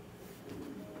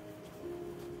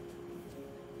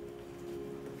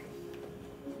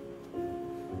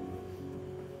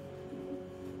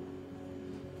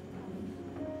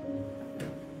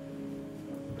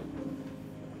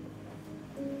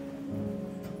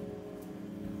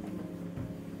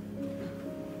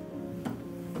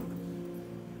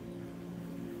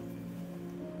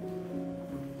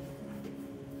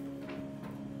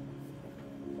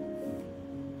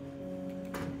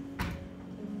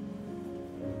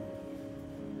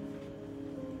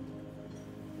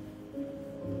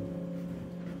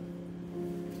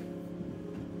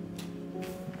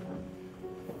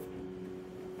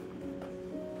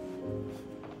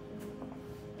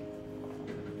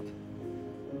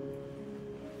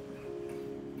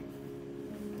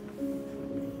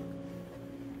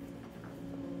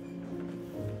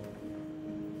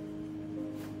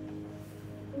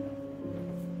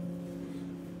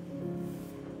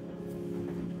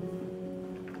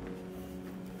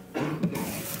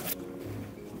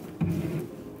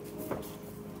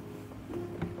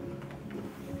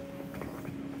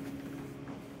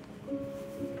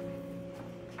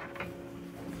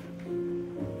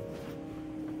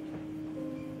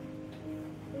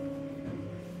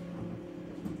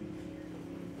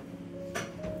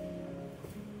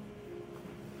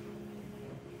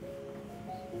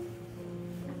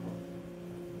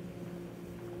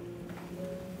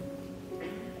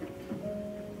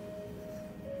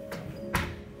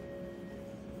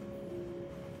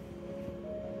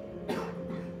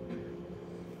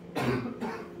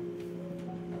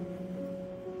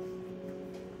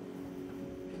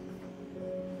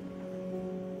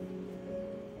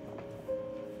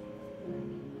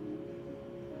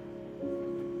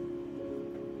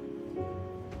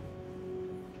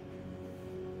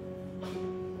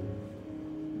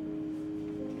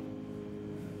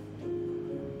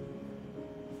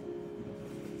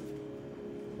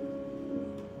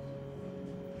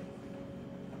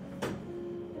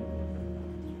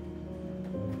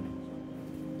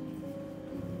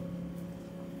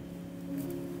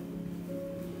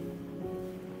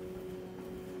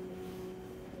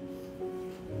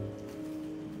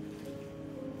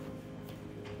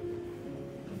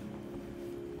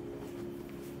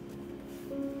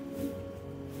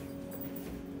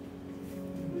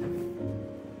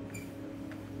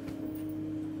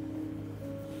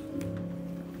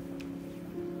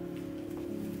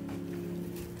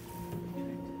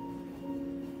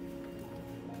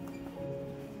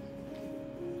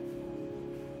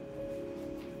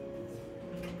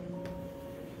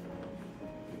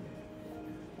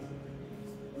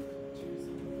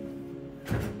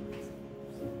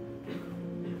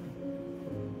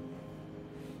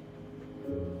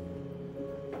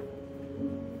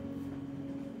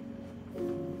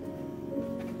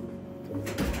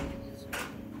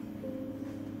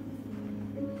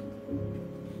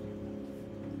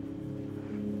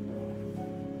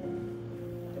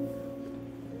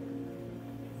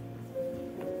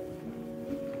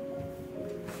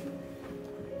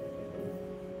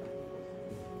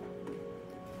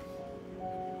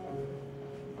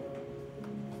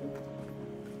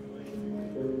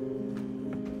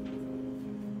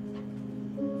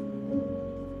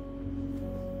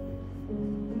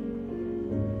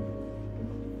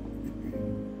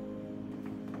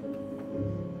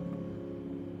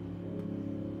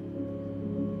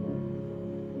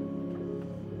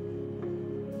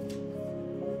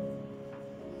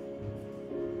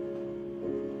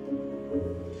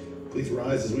 Please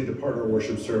rise as we depart our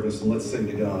worship service, and let's sing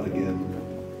to God again.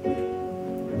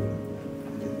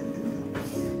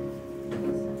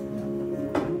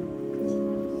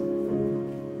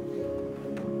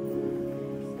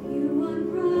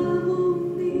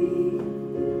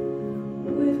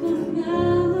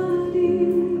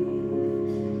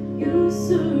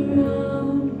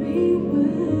 Surround me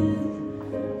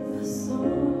with a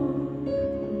song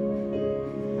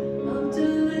of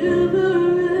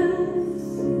deliverance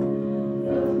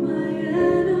of my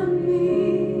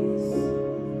enemies,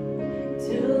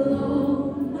 till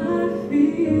all my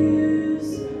fears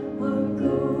are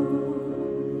gone.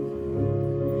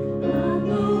 I'm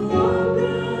no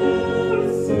longer a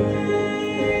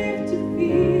slave to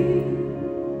fear.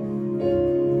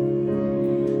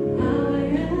 I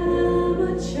am a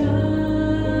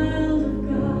child of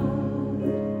God.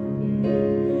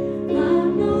 I'm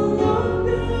no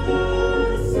longer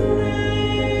a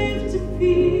slave to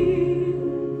fear.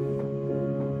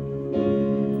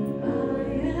 I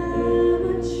am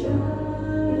a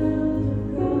child of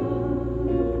God.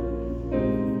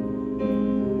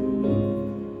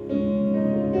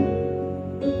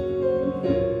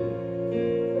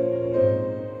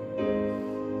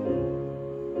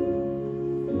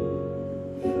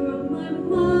 From my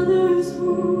mother's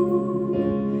womb,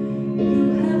 you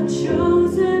have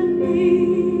chosen me.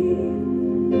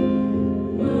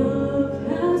 Love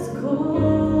has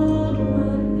called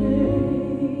my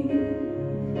name.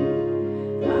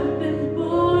 I've been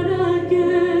born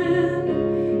again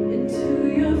into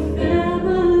your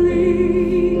family.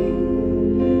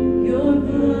 Your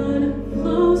blood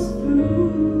flows through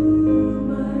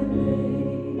my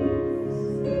veins.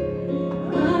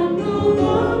 I'm no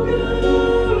longer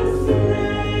a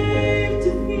slave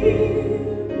to fear.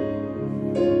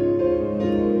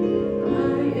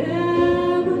 I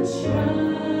am a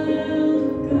child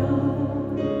of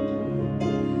God.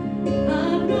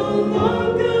 I'm no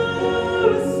longer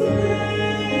a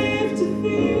slave to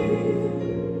fear.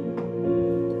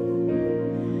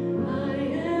 I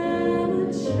am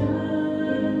a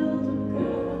child of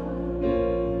God.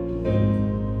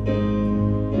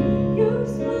 You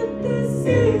split the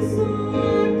sea so I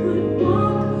could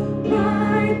walk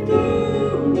right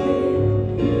through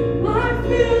it. My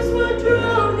fears were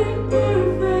drowned in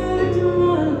perfect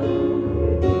love.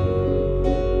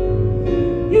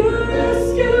 You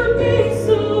rescued me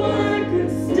so I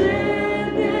could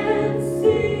stand and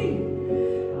sing.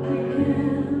 I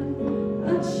am a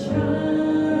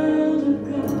child of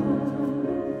God.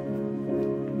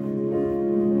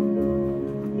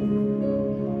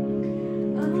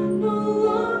 I'm no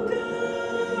longer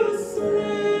a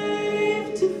slave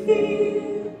to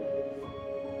fear.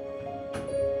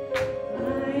 I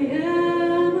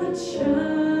am a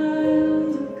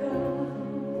child of God.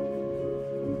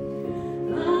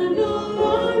 I'm no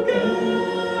longer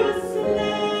a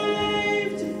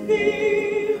slave to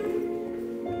fear.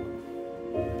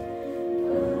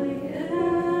 I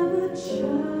am a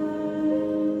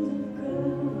child of God.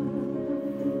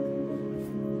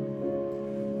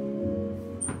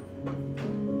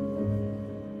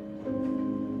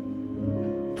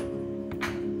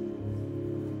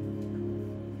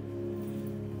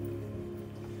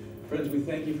 Friends, we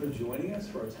thank you for joining us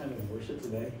for our time of worship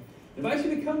today. I invite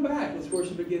you to come back. Let's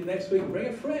worship again next week. Bring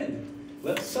a friend.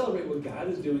 Let's celebrate what God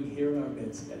is doing here in our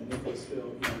midst at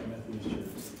Nicholasville United Methodist Church.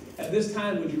 At this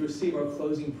time, would you receive our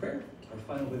closing prayer, our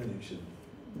final benediction?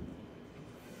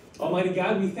 Almighty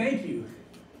God, we thank you.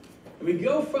 And we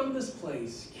go from this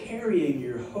place carrying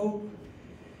your hope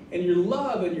and your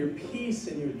love and your peace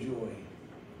and your joy.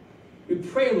 We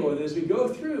pray, Lord, that as we go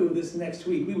through this next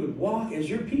week, we would walk as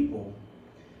your people,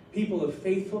 people of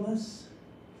faithfulness,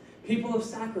 people of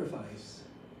sacrifice,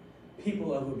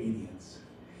 people of obedience.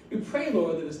 We pray,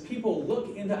 Lord, that as people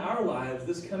look into our lives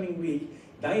this coming week,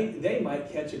 they might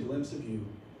catch a glimpse of you,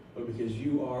 Lord, because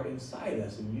you are inside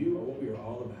us and you are what we are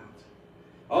all about.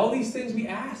 All these things we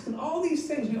ask and all these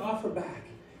things we offer back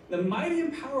in the mighty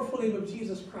and powerful name of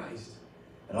Jesus Christ.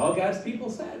 And all God's people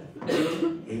said,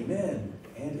 amen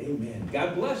and amen.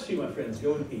 God bless you, my friends.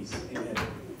 Go in peace.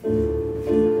 Amen.